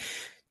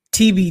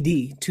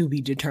 TBD, to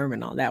be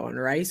determined on that one,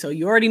 right? So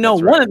you already know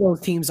one of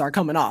those teams are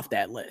coming off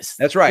that list.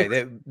 That's right.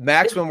 The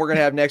maximum we're going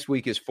to have next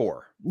week is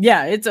 4.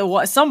 Yeah,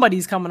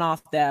 somebody's coming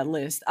off that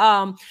list.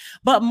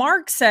 But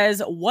Mark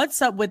says,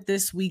 what's up with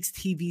this week's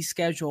TV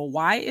schedule?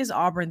 Why is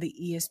Auburn the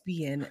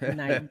ESPN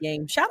night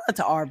game? Shout out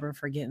to Auburn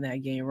for getting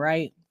that game,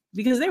 right?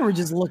 Because they were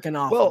just looking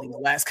off for these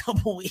last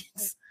couple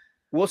weeks.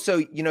 Well,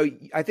 so,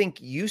 I think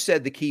you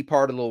said the key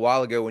part a little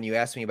while ago when you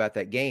asked me about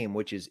that game,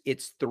 which is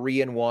it's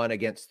 3-1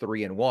 against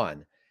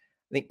 3-1.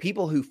 I think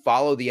people who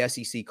follow the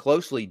SEC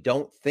closely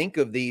don't think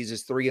of these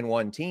as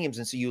 3-1 teams.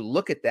 And so you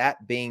look at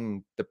that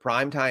being the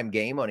primetime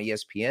game on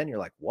ESPN, you're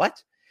like,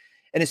 what?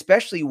 And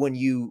especially when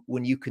you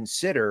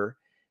consider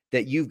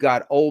that you've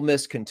got Ole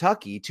Miss,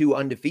 Kentucky, 2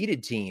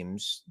 undefeated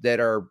teams that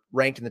are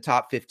ranked in the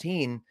top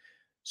 15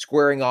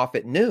 squaring off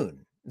at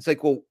noon. It's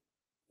like, well,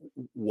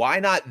 why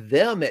not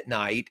them at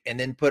night and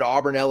then put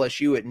Auburn,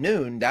 LSU at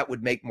noon? That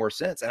would make more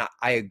sense. And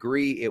I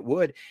agree it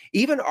would.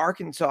 Even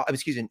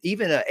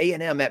even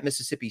A&M at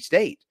Mississippi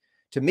State,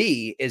 to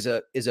me, is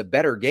a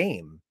better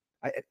game.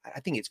 I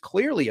think it's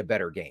clearly a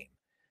better game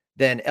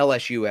than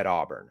LSU at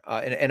Auburn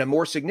and a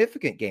more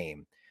significant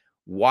game.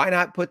 Why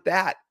not put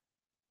that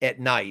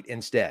at night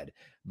instead?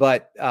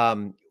 But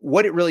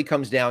what it really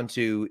comes down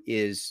to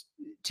is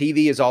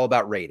TV is all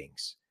about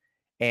ratings.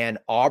 And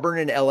Auburn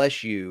and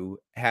LSU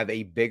have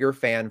a bigger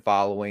fan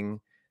following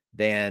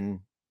than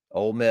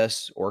Ole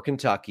Miss or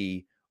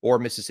Kentucky or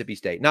Mississippi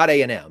State. Not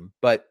A&M,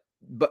 but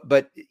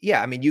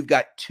yeah, I mean, you've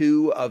got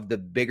 2 of the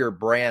bigger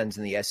brands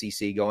in the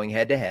SEC going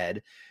head to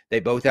head. They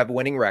both have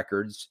winning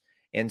records,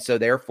 and so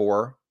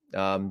therefore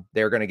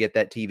they're going to get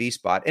that TV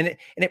spot. And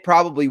it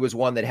probably was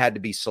one that had to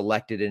be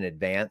selected in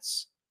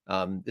advance.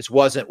 This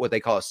wasn't what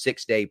they call a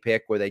 6-day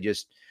pick where they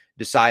just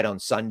decide on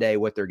Sunday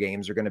what their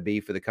games are going to be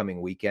for the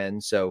coming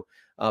weekend. So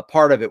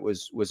part of it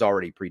was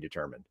already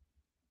predetermined.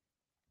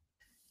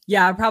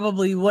 Yeah, I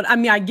probably would. I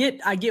mean, I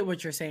get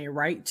what you're saying,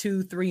 right?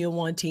 2,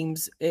 3-1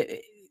 teams.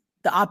 The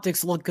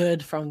optics look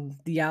good from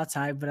the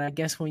outside, but I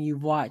guess when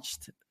you've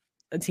watched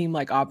a team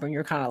like Auburn,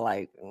 you're kind of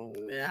like,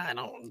 I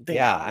don't think.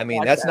 Yeah, I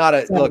mean, that's not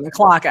a look.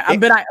 Clock.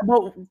 But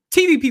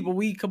TV people,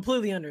 we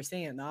completely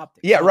understand the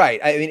optics. Yeah, right.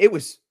 I mean, it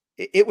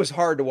was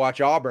hard to watch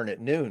Auburn at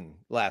noon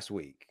last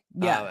week.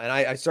 Yeah, and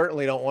I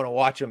certainly don't want to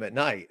watch them at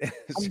night.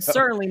 I'm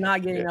certainly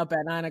not getting up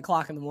at 9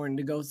 o'clock in the morning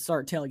to go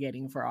start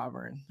tailgating for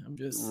Auburn. I'm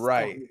just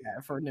right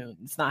for noon.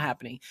 It's not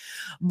happening.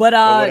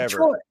 But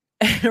Troy,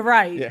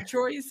 right. Yeah.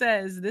 Troy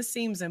says this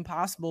seems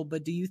impossible,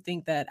 but do you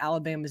think that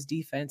Alabama's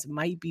defense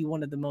might be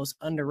one of the most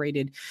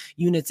underrated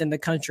units in the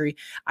country?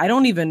 I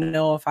don't even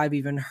know if I've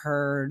even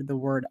heard the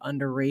word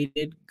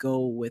underrated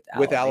go with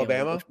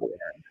Alabama.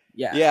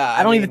 Yeah.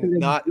 I don't even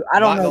think I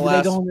don't know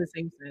if they go in the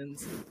same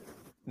sense.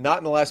 Not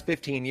in the last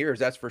 15 years,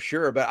 that's for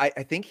sure. But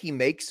I think he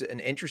makes an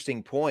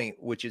interesting point,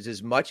 which is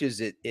as much as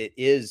it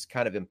is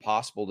kind of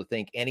impossible to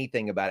think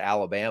anything about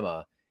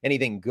Alabama,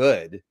 anything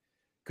good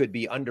could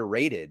be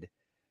underrated.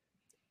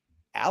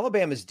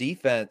 Alabama's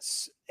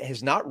defense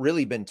has not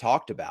really been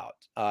talked about.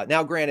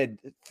 Now, granted,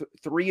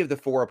 3 of the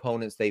 4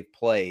 opponents they've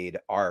played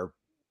are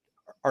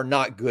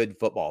not good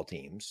football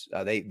teams.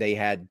 They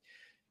had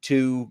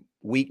 2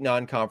 weak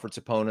non-conference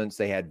opponents.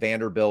 They had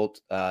Vanderbilt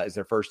as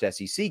their first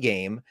SEC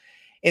game.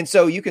 And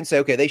so you can say,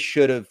 okay, they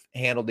should have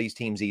handled these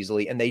teams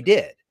easily, and they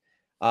did.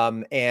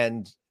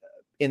 And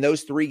in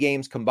those 3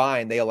 games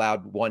combined, they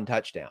allowed 1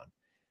 touchdown.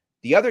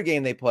 The other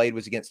game they played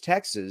was against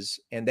Texas,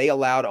 and they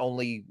allowed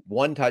only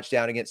 1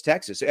 touchdown against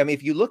Texas. So, I mean,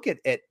 if you look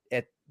at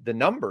the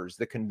numbers,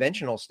 the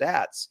conventional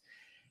stats,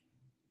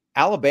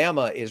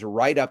 Alabama is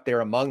right up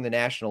there among the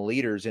national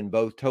leaders in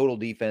both total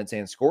defense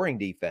and scoring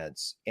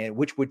defense, and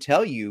which would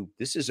tell you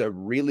this is a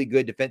really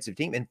good defensive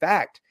team. In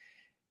fact,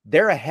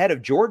 they're ahead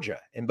of Georgia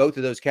in both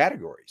of those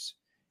categories,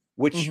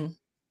 which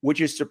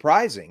is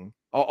surprising,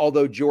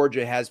 although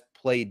Georgia has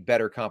played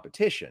better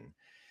competition.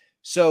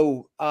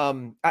 So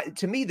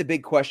to me, the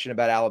big question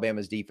about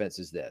Alabama's defense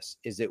is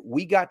that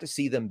we got to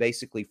see them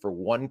basically for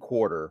 1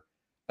 quarter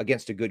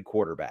against a good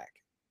quarterback.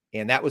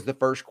 And that was the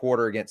first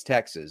quarter against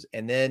Texas.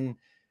 And then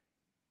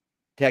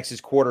Texas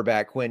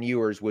quarterback Quinn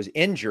Ewers was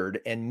injured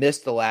and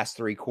missed the last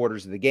 3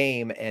 quarters of the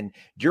game. And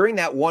during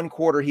that 1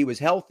 quarter he was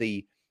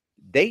healthy,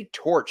 they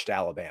torched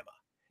Alabama.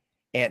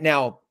 And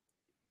now,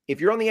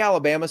 if you're on the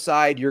Alabama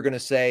side, you're going to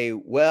say,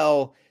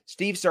 well,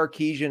 Steve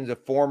Sarkisian is a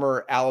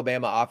former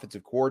Alabama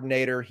offensive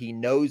coordinator. He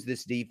knows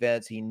this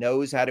defense. He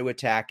knows how to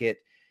attack it.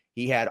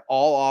 He had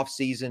all off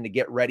season to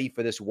get ready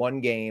for this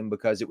one game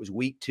because it was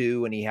week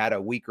 2 and he had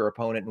a weaker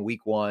opponent in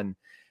week 1.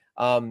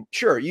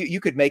 Sure, you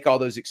could make all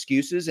those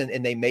excuses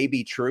and they may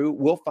be true.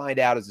 We'll find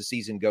out as the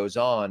season goes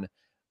on.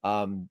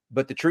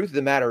 But the truth of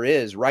the matter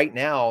is right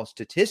now,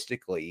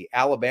 statistically,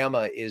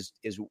 Alabama is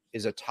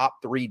a top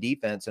 3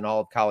 defense in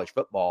all of college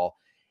football,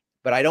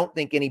 but I don't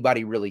think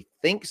anybody really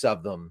thinks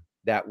of them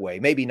that way.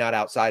 Maybe not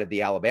outside of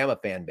the Alabama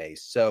fan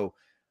base. So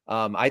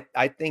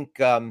I think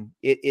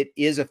it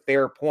is a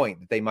fair point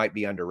that they might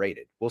be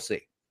underrated. We'll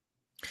see.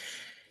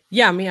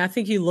 Yeah. I mean, I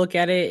think you look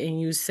at it and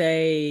you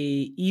say,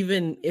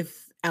 even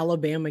if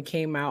Alabama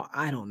came out,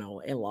 I don't know,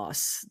 and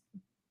lost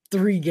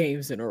 3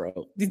 games in a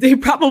row, they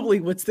probably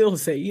would still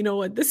say, you know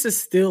what, this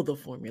is still the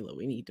formula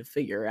we need to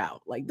figure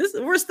out. Like this,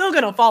 we're still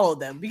going to follow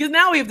them because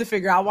now we have to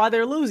figure out why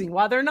they're losing,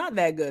 why they're not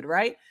that good.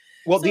 Right.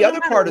 Well, so the other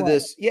part of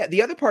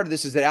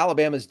this is that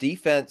Alabama's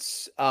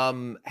defense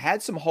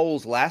had some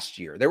holes last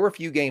year. There were a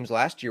few games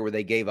last year where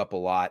they gave up a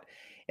lot.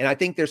 And I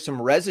think there's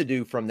some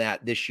residue from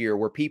that this year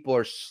where people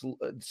are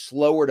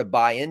slower to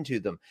buy into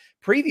them.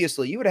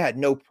 Previously, you would have had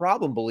no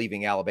problem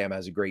believing Alabama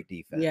has a great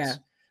defense. Yeah.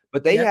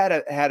 But they had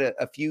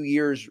a few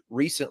years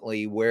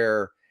recently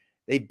where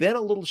they've been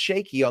a little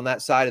shaky on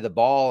that side of the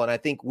ball. And I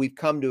think we've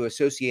come to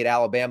associate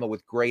Alabama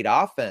with great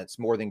offense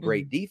more than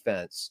great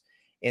defense.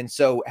 And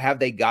so have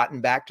they gotten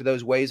back to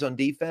those ways on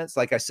defense?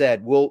 Like I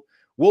said, we'll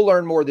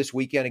learn more this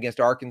weekend against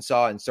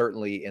Arkansas and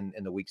certainly in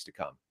the weeks to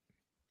come.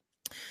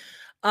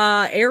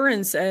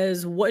 Aaron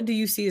says, what do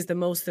you see as the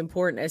most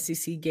important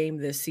SEC game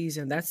this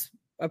season? That's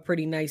a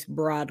pretty nice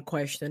broad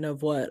question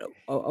of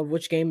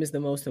which game is the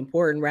most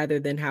important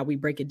rather than how we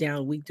break it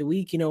down week to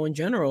week. You know, in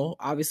general,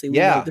 obviously we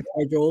know the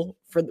schedule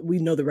we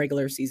know the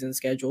regular season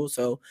schedule.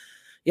 So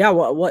yeah,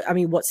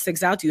 what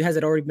sticks out to you? Has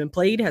it already been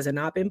played? Has it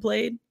not been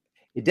played?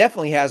 It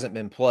definitely hasn't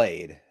been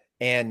played.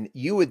 And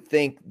you would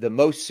think the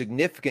most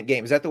significant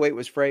game, is that the way it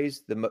was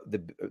phrased? The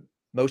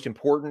most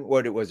important,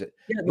 what was it?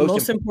 Yeah, the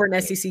most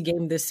important SEC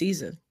game this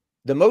season.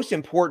 The most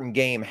important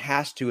game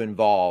has to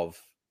involve,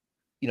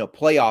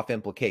 playoff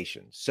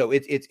implications. So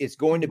it's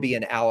going to be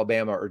an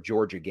Alabama or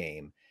Georgia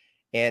game.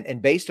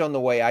 And based on the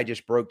way I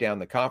just broke down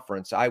the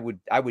conference, I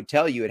would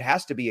tell you it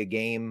has to be a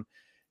game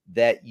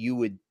that you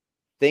would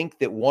think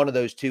that one of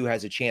those two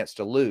has a chance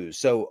to lose.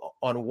 So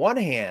on one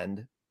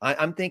hand,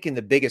 I'm thinking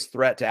the biggest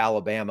threat to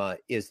Alabama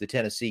is the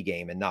Tennessee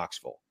game in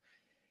Knoxville.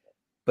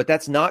 but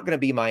that's not going to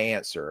be my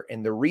answer.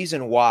 And the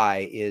reason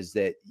why is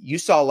that you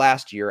saw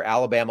last year,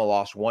 Alabama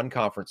lost one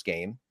conference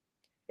game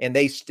and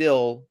they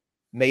still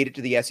made it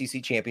to the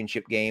SEC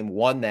championship game,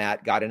 won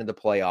that, got into the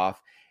playoff.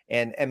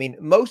 And I mean,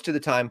 most of the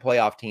time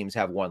playoff teams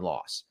have one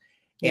loss.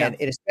 Yeah.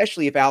 And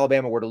especially if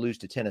Alabama were to lose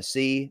to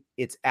Tennessee,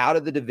 it's out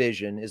of the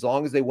division. As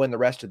long as they win the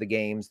rest of the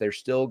games, they're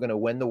still going to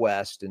win the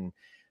West. And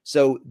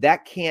so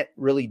that can't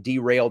really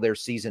derail their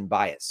season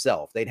by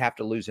itself. They'd have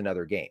to lose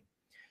another game.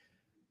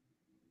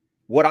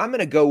 What I'm going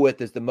to go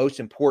with as the most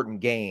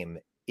important game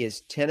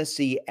is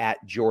Tennessee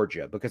at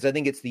Georgia, because I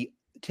think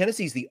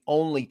Tennessee's the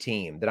only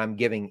team that I'm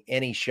giving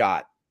any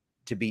shot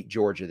to beat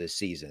Georgia this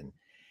season.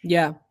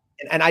 Yeah.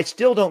 And I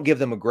still don't give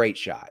them a great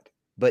shot.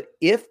 But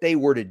if they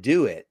were to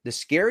do it, the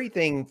scary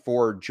thing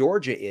for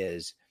Georgia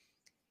is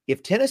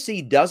if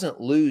Tennessee doesn't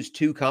lose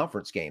 2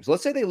 conference games,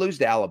 let's say they lose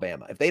to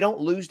Alabama, if they don't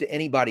lose to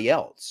anybody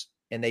else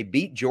and they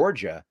beat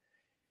Georgia,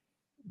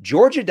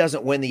 Georgia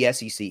doesn't win the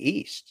SEC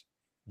East.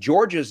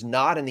 Georgia's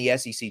not in the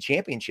SEC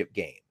championship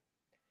game.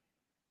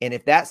 And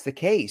if that's the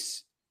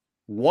case,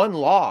 one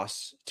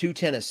loss to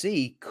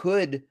Tennessee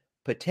could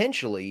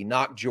potentially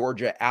knock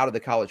Georgia out of the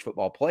college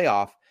football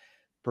playoff,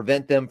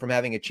 prevent them from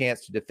having a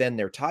chance to defend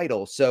their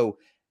title. So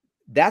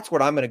that's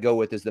what I'm going to go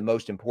with as the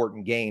most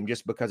important game,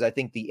 just because I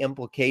think the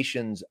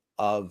implications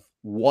of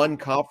one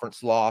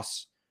conference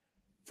loss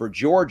for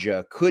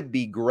Georgia could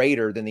be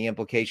greater than the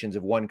implications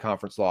of one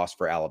conference loss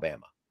for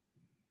Alabama.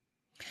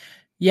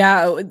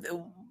 Yeah,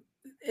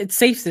 it's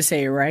safe to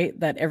say, right,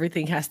 that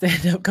everything has to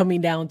end up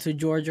coming down to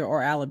Georgia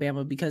or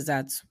Alabama, because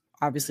that's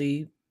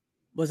obviously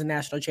was a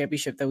national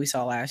championship that we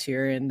saw last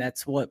year. And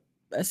that's what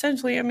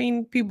essentially, I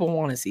mean, people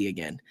want to see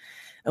again,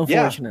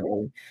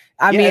 unfortunately.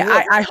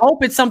 Yeah. I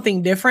hope it's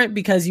something different,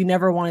 because you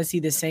never want to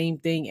see the same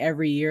thing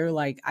every year.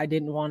 Like, I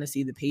didn't want to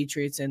see the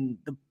Patriots and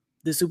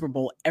the Super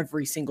Bowl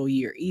every single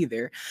year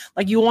either.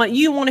 Like, you want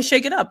to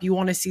shake it up. You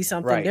want to see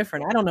something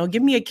different. I don't know.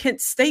 Give me a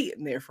Kent State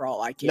in there for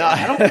all I care. No.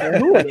 I don't care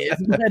who it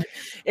is, but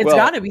it's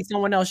got to be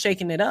someone else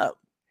shaking it up.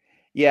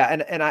 Yeah,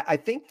 and I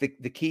think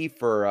the key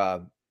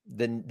for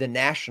the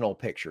national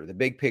picture, the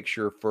big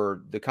picture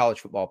for the college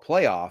football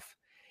playoff,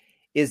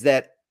 is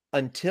that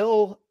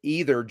until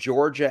either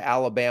Georgia,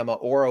 Alabama,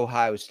 or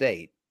Ohio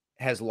State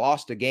has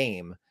lost a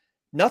game,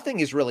 nothing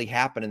has really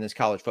happened in this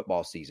college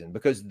football season,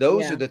 because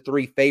those are the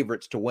 3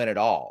 favorites to win it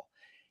all.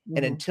 Mm-hmm.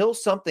 And until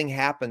something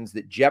happens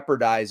that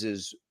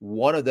jeopardizes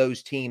one of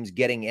those teams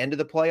getting into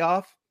the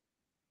playoff,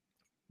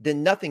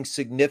 then nothing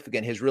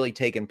significant has really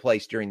taken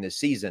place during this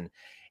season.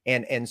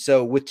 And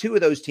so with 2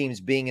 of those teams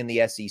being in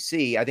the SEC,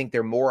 I think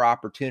there are more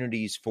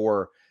opportunities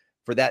for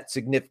that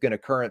significant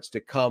occurrence to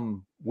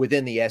come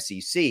within the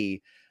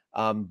SEC.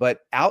 But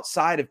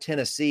outside of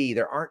Tennessee,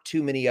 there aren't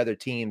too many other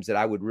teams that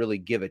I would really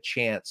give a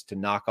chance to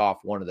knock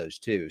off one of those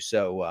 2.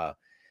 So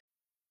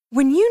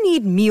when you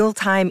need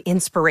mealtime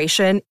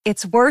inspiration,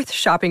 it's worth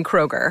shopping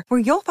Kroger, where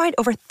you'll find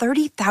over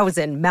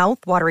 30,000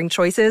 mouth-watering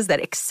choices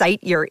that excite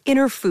your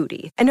inner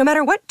foodie. And no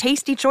matter what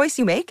tasty choice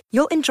you make,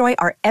 you'll enjoy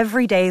our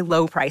everyday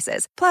low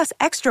prices, plus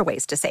extra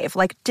ways to save,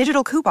 like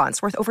digital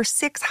coupons worth over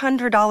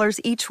 $600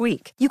 each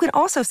week. You can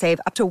also save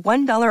up to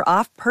 $1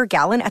 off per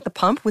gallon at the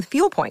pump with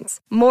fuel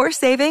points. More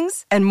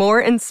savings and more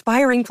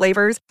inspiring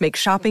flavors make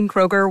shopping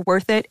Kroger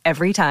worth it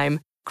every time.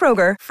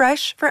 Kroger,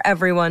 fresh for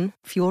everyone.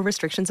 Fuel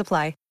restrictions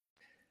apply.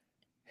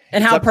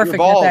 And how perfect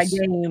is that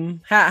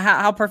game?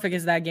 How perfect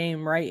is that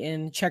game, right,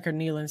 in Checker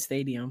Neyland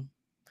Stadium?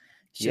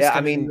 Yeah, I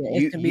mean,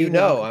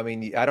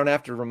 I don't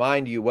have to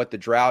remind you what the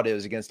drought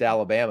is against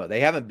Alabama. They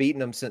haven't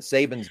beaten them since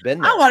Saban's been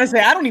there. I want to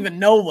say, I don't even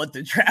know what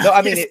the drought is. No,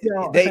 I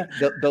mean,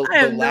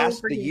 the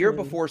year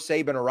before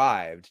Saban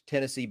arrived,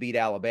 Tennessee beat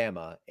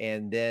Alabama,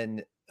 and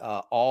then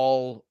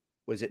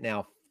was it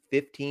now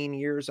 15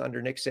 years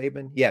under Nick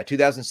Saban? Yeah,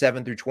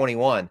 2007 through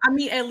 21. I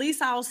mean, at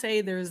least I'll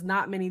say there's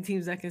not many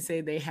teams that can say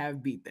they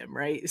have beat them,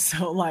 right?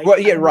 So, like, well,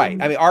 yeah, right.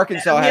 I mean,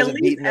 Arkansas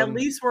hasn't beaten them. At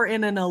least we're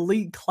in an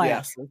elite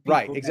class. Yeah,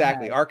 right,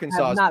 exactly.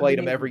 Arkansas has played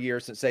them every year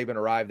since Saban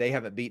arrived. They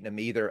haven't beaten them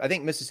either. I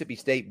think Mississippi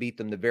State beat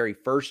them the very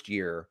first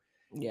year.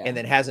 Yeah. And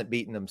then hasn't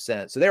beaten them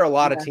since. So there are a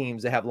lot of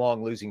teams that have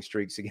long losing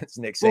streaks against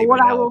Nick Saban. Well,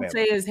 what I will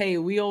say is, hey,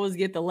 we always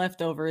get the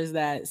leftovers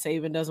that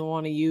Saban doesn't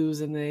want to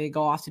use, and they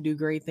go off to do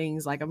great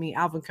things. Like, I mean,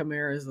 Alvin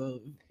Kamara is a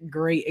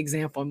great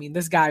example. I mean,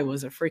 this guy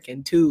was a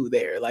freaking 2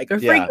 there, like a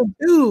freaking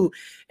 2.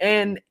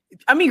 And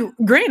I mean,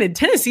 granted,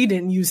 Tennessee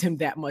didn't use him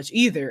that much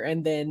either.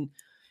 And then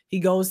he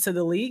goes to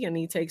the league and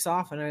he takes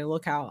off, and I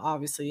look how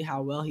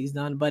well he's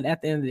done. But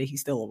at the end of the day,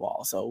 he's still a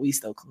ball. So we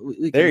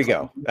there you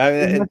go. I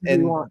mean,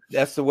 and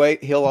that's the way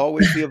he'll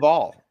always be a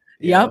ball.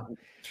 Yep.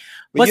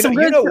 But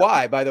you know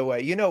why, by the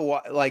way,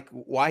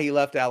 why he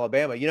left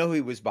Alabama. You know who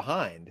he was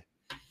behind?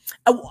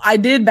 I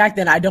did back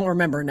then. I don't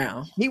remember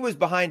now. He was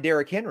behind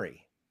Derrick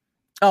Henry.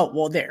 Oh,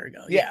 well, there we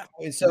go. Yeah.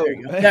 And so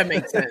that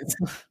makes sense.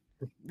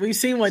 We've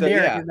seen what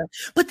Derrick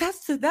is. But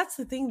that's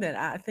the thing that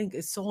I think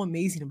is so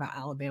amazing about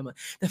Alabama.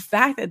 The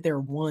fact that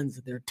their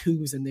 1s, their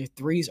 2s, and their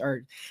 3s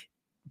are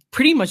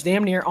pretty much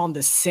damn near on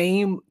the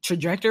same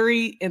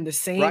trajectory and the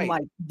same, Right.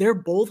 like they're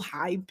both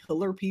high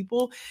pillar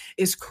people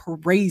is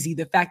crazy.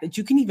 The fact that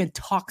you can even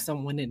talk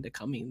someone into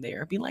coming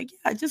there, be like,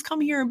 yeah, just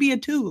come here and be a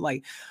 2.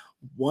 Like,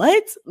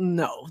 what?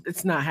 No,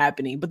 it's not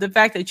happening. But the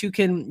fact that you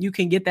can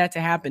get that to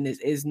happen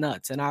is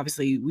nuts. And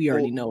obviously we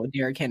already know what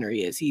Derrick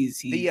Henry is.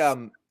 He's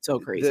so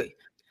crazy.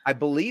 I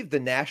believe the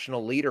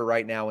national leader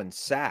right now in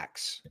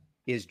sacks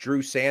is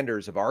Drew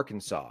Sanders of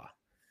Arkansas,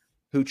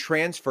 who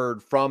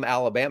transferred from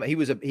Alabama.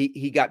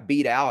 He got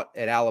beat out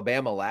at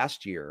Alabama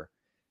last year.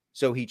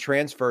 So he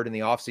transferred in the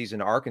offseason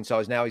to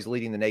Arkansas. Now he's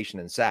leading the nation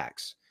in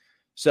sacks.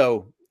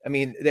 So, I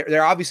mean,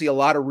 there are obviously a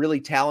lot of really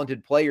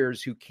talented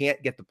players who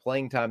can't get the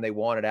playing time they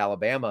want at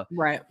Alabama.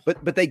 Right.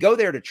 But they go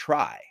there to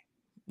try.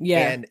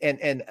 Yeah.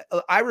 And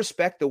I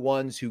respect the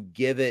ones who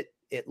give it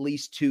at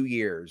least 2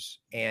 years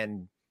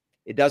and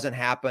it doesn't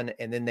happen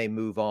and then they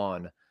move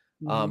on.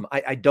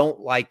 I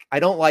don't like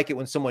it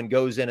when someone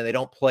goes in and they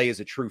don't play as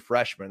a true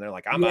freshman. They're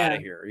like, I'm out of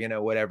here,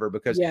 whatever,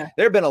 because there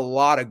have been a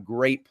lot of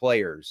great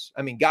players.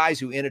 I mean, guys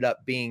who ended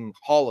up being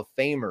Hall of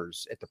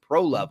Famers at the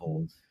pro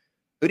level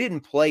who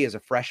didn't play as a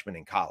freshman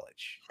in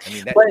college. I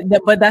mean,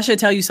 but that should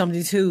tell you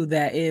something too,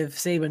 that if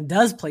Saban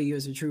does play you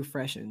as a true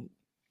freshman,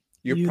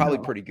 you're probably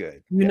pretty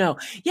good. Yeah,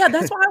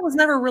 that's why I was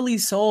never really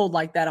sold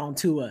like that on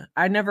Tua.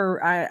 I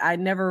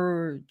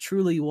never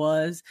truly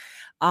was.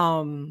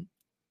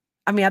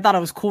 I mean, I thought it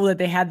was cool that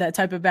they had that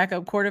type of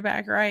backup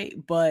quarterback, right?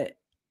 But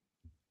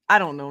I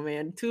don't know,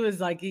 man. Tua is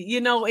like,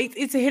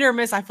 it's a hit or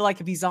miss. I feel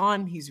like if he's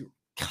on, he's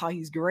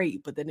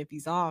great. But then if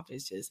he's off,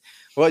 it's just.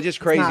 Well, it's just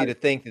crazy to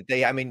think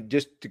that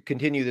just to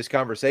continue this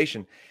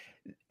conversation,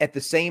 at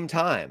the same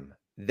time,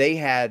 they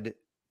had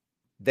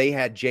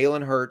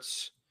Jalen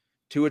Hurts,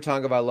 Tua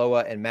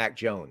Tagovailoa, and Mac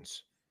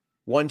Jones,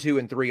 1, 2,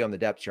 and 3 on the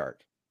depth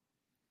chart.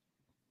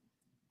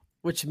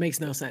 Which makes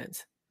no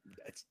sense.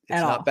 It's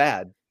not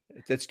bad.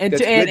 That's good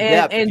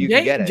depth if you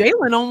can get it.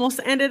 Jalen almost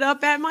ended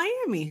up at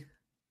Miami.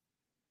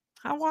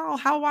 How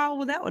wild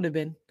would that have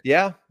been?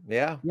 Yeah.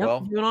 Yep,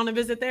 well, he went on a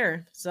visit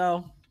there.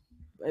 So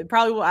it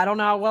probably, I don't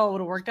know how well it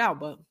would have worked out,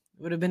 but it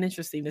would have been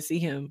interesting to see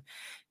him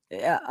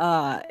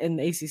in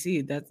the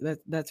ACC.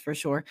 That's for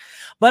sure.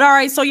 But all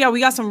right, so yeah, we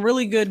got some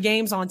really good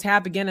games on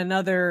tap. Again,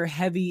 another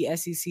heavy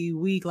SEC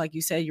week. Like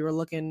you said, you're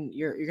going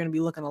to be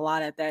looking a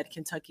lot at that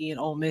Kentucky and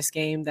Ole Miss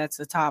game. That's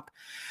the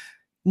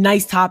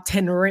nice top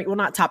 10 ranked, well,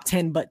 not top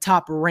 10, but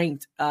top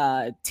ranked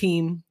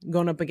team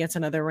going up against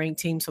another ranked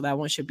team. So that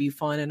one should be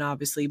fun. And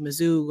obviously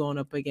Mizzou going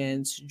up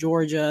against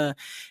Georgia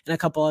and a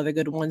couple other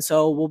good ones.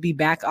 So we'll be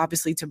back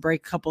obviously to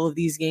break a couple of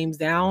these games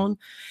down.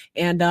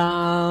 And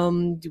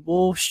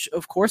we'll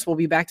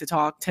be back to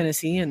talk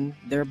Tennessee and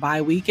their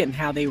bye week and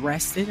how they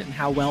rested and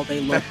how well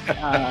they look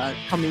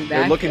coming back.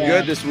 They're looking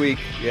good this week.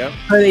 Yeah.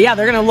 Yeah,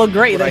 they're going to look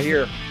great. What I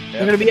hear.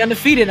 They're going to be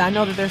undefeated. I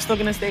know that they're still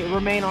going to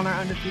remain on our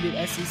undefeated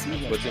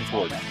SEC. What's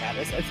important. That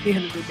matters at the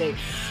end of the day.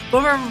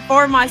 But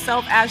for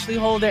myself, Ashley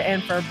Holder,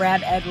 and for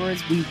Brad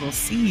Edwards, we will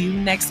see you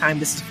next time.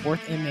 This is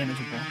Fourth and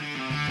Manageable.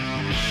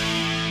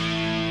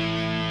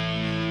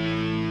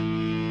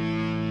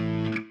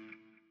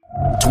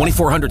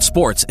 2400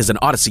 Sports is an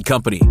Odyssey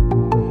company.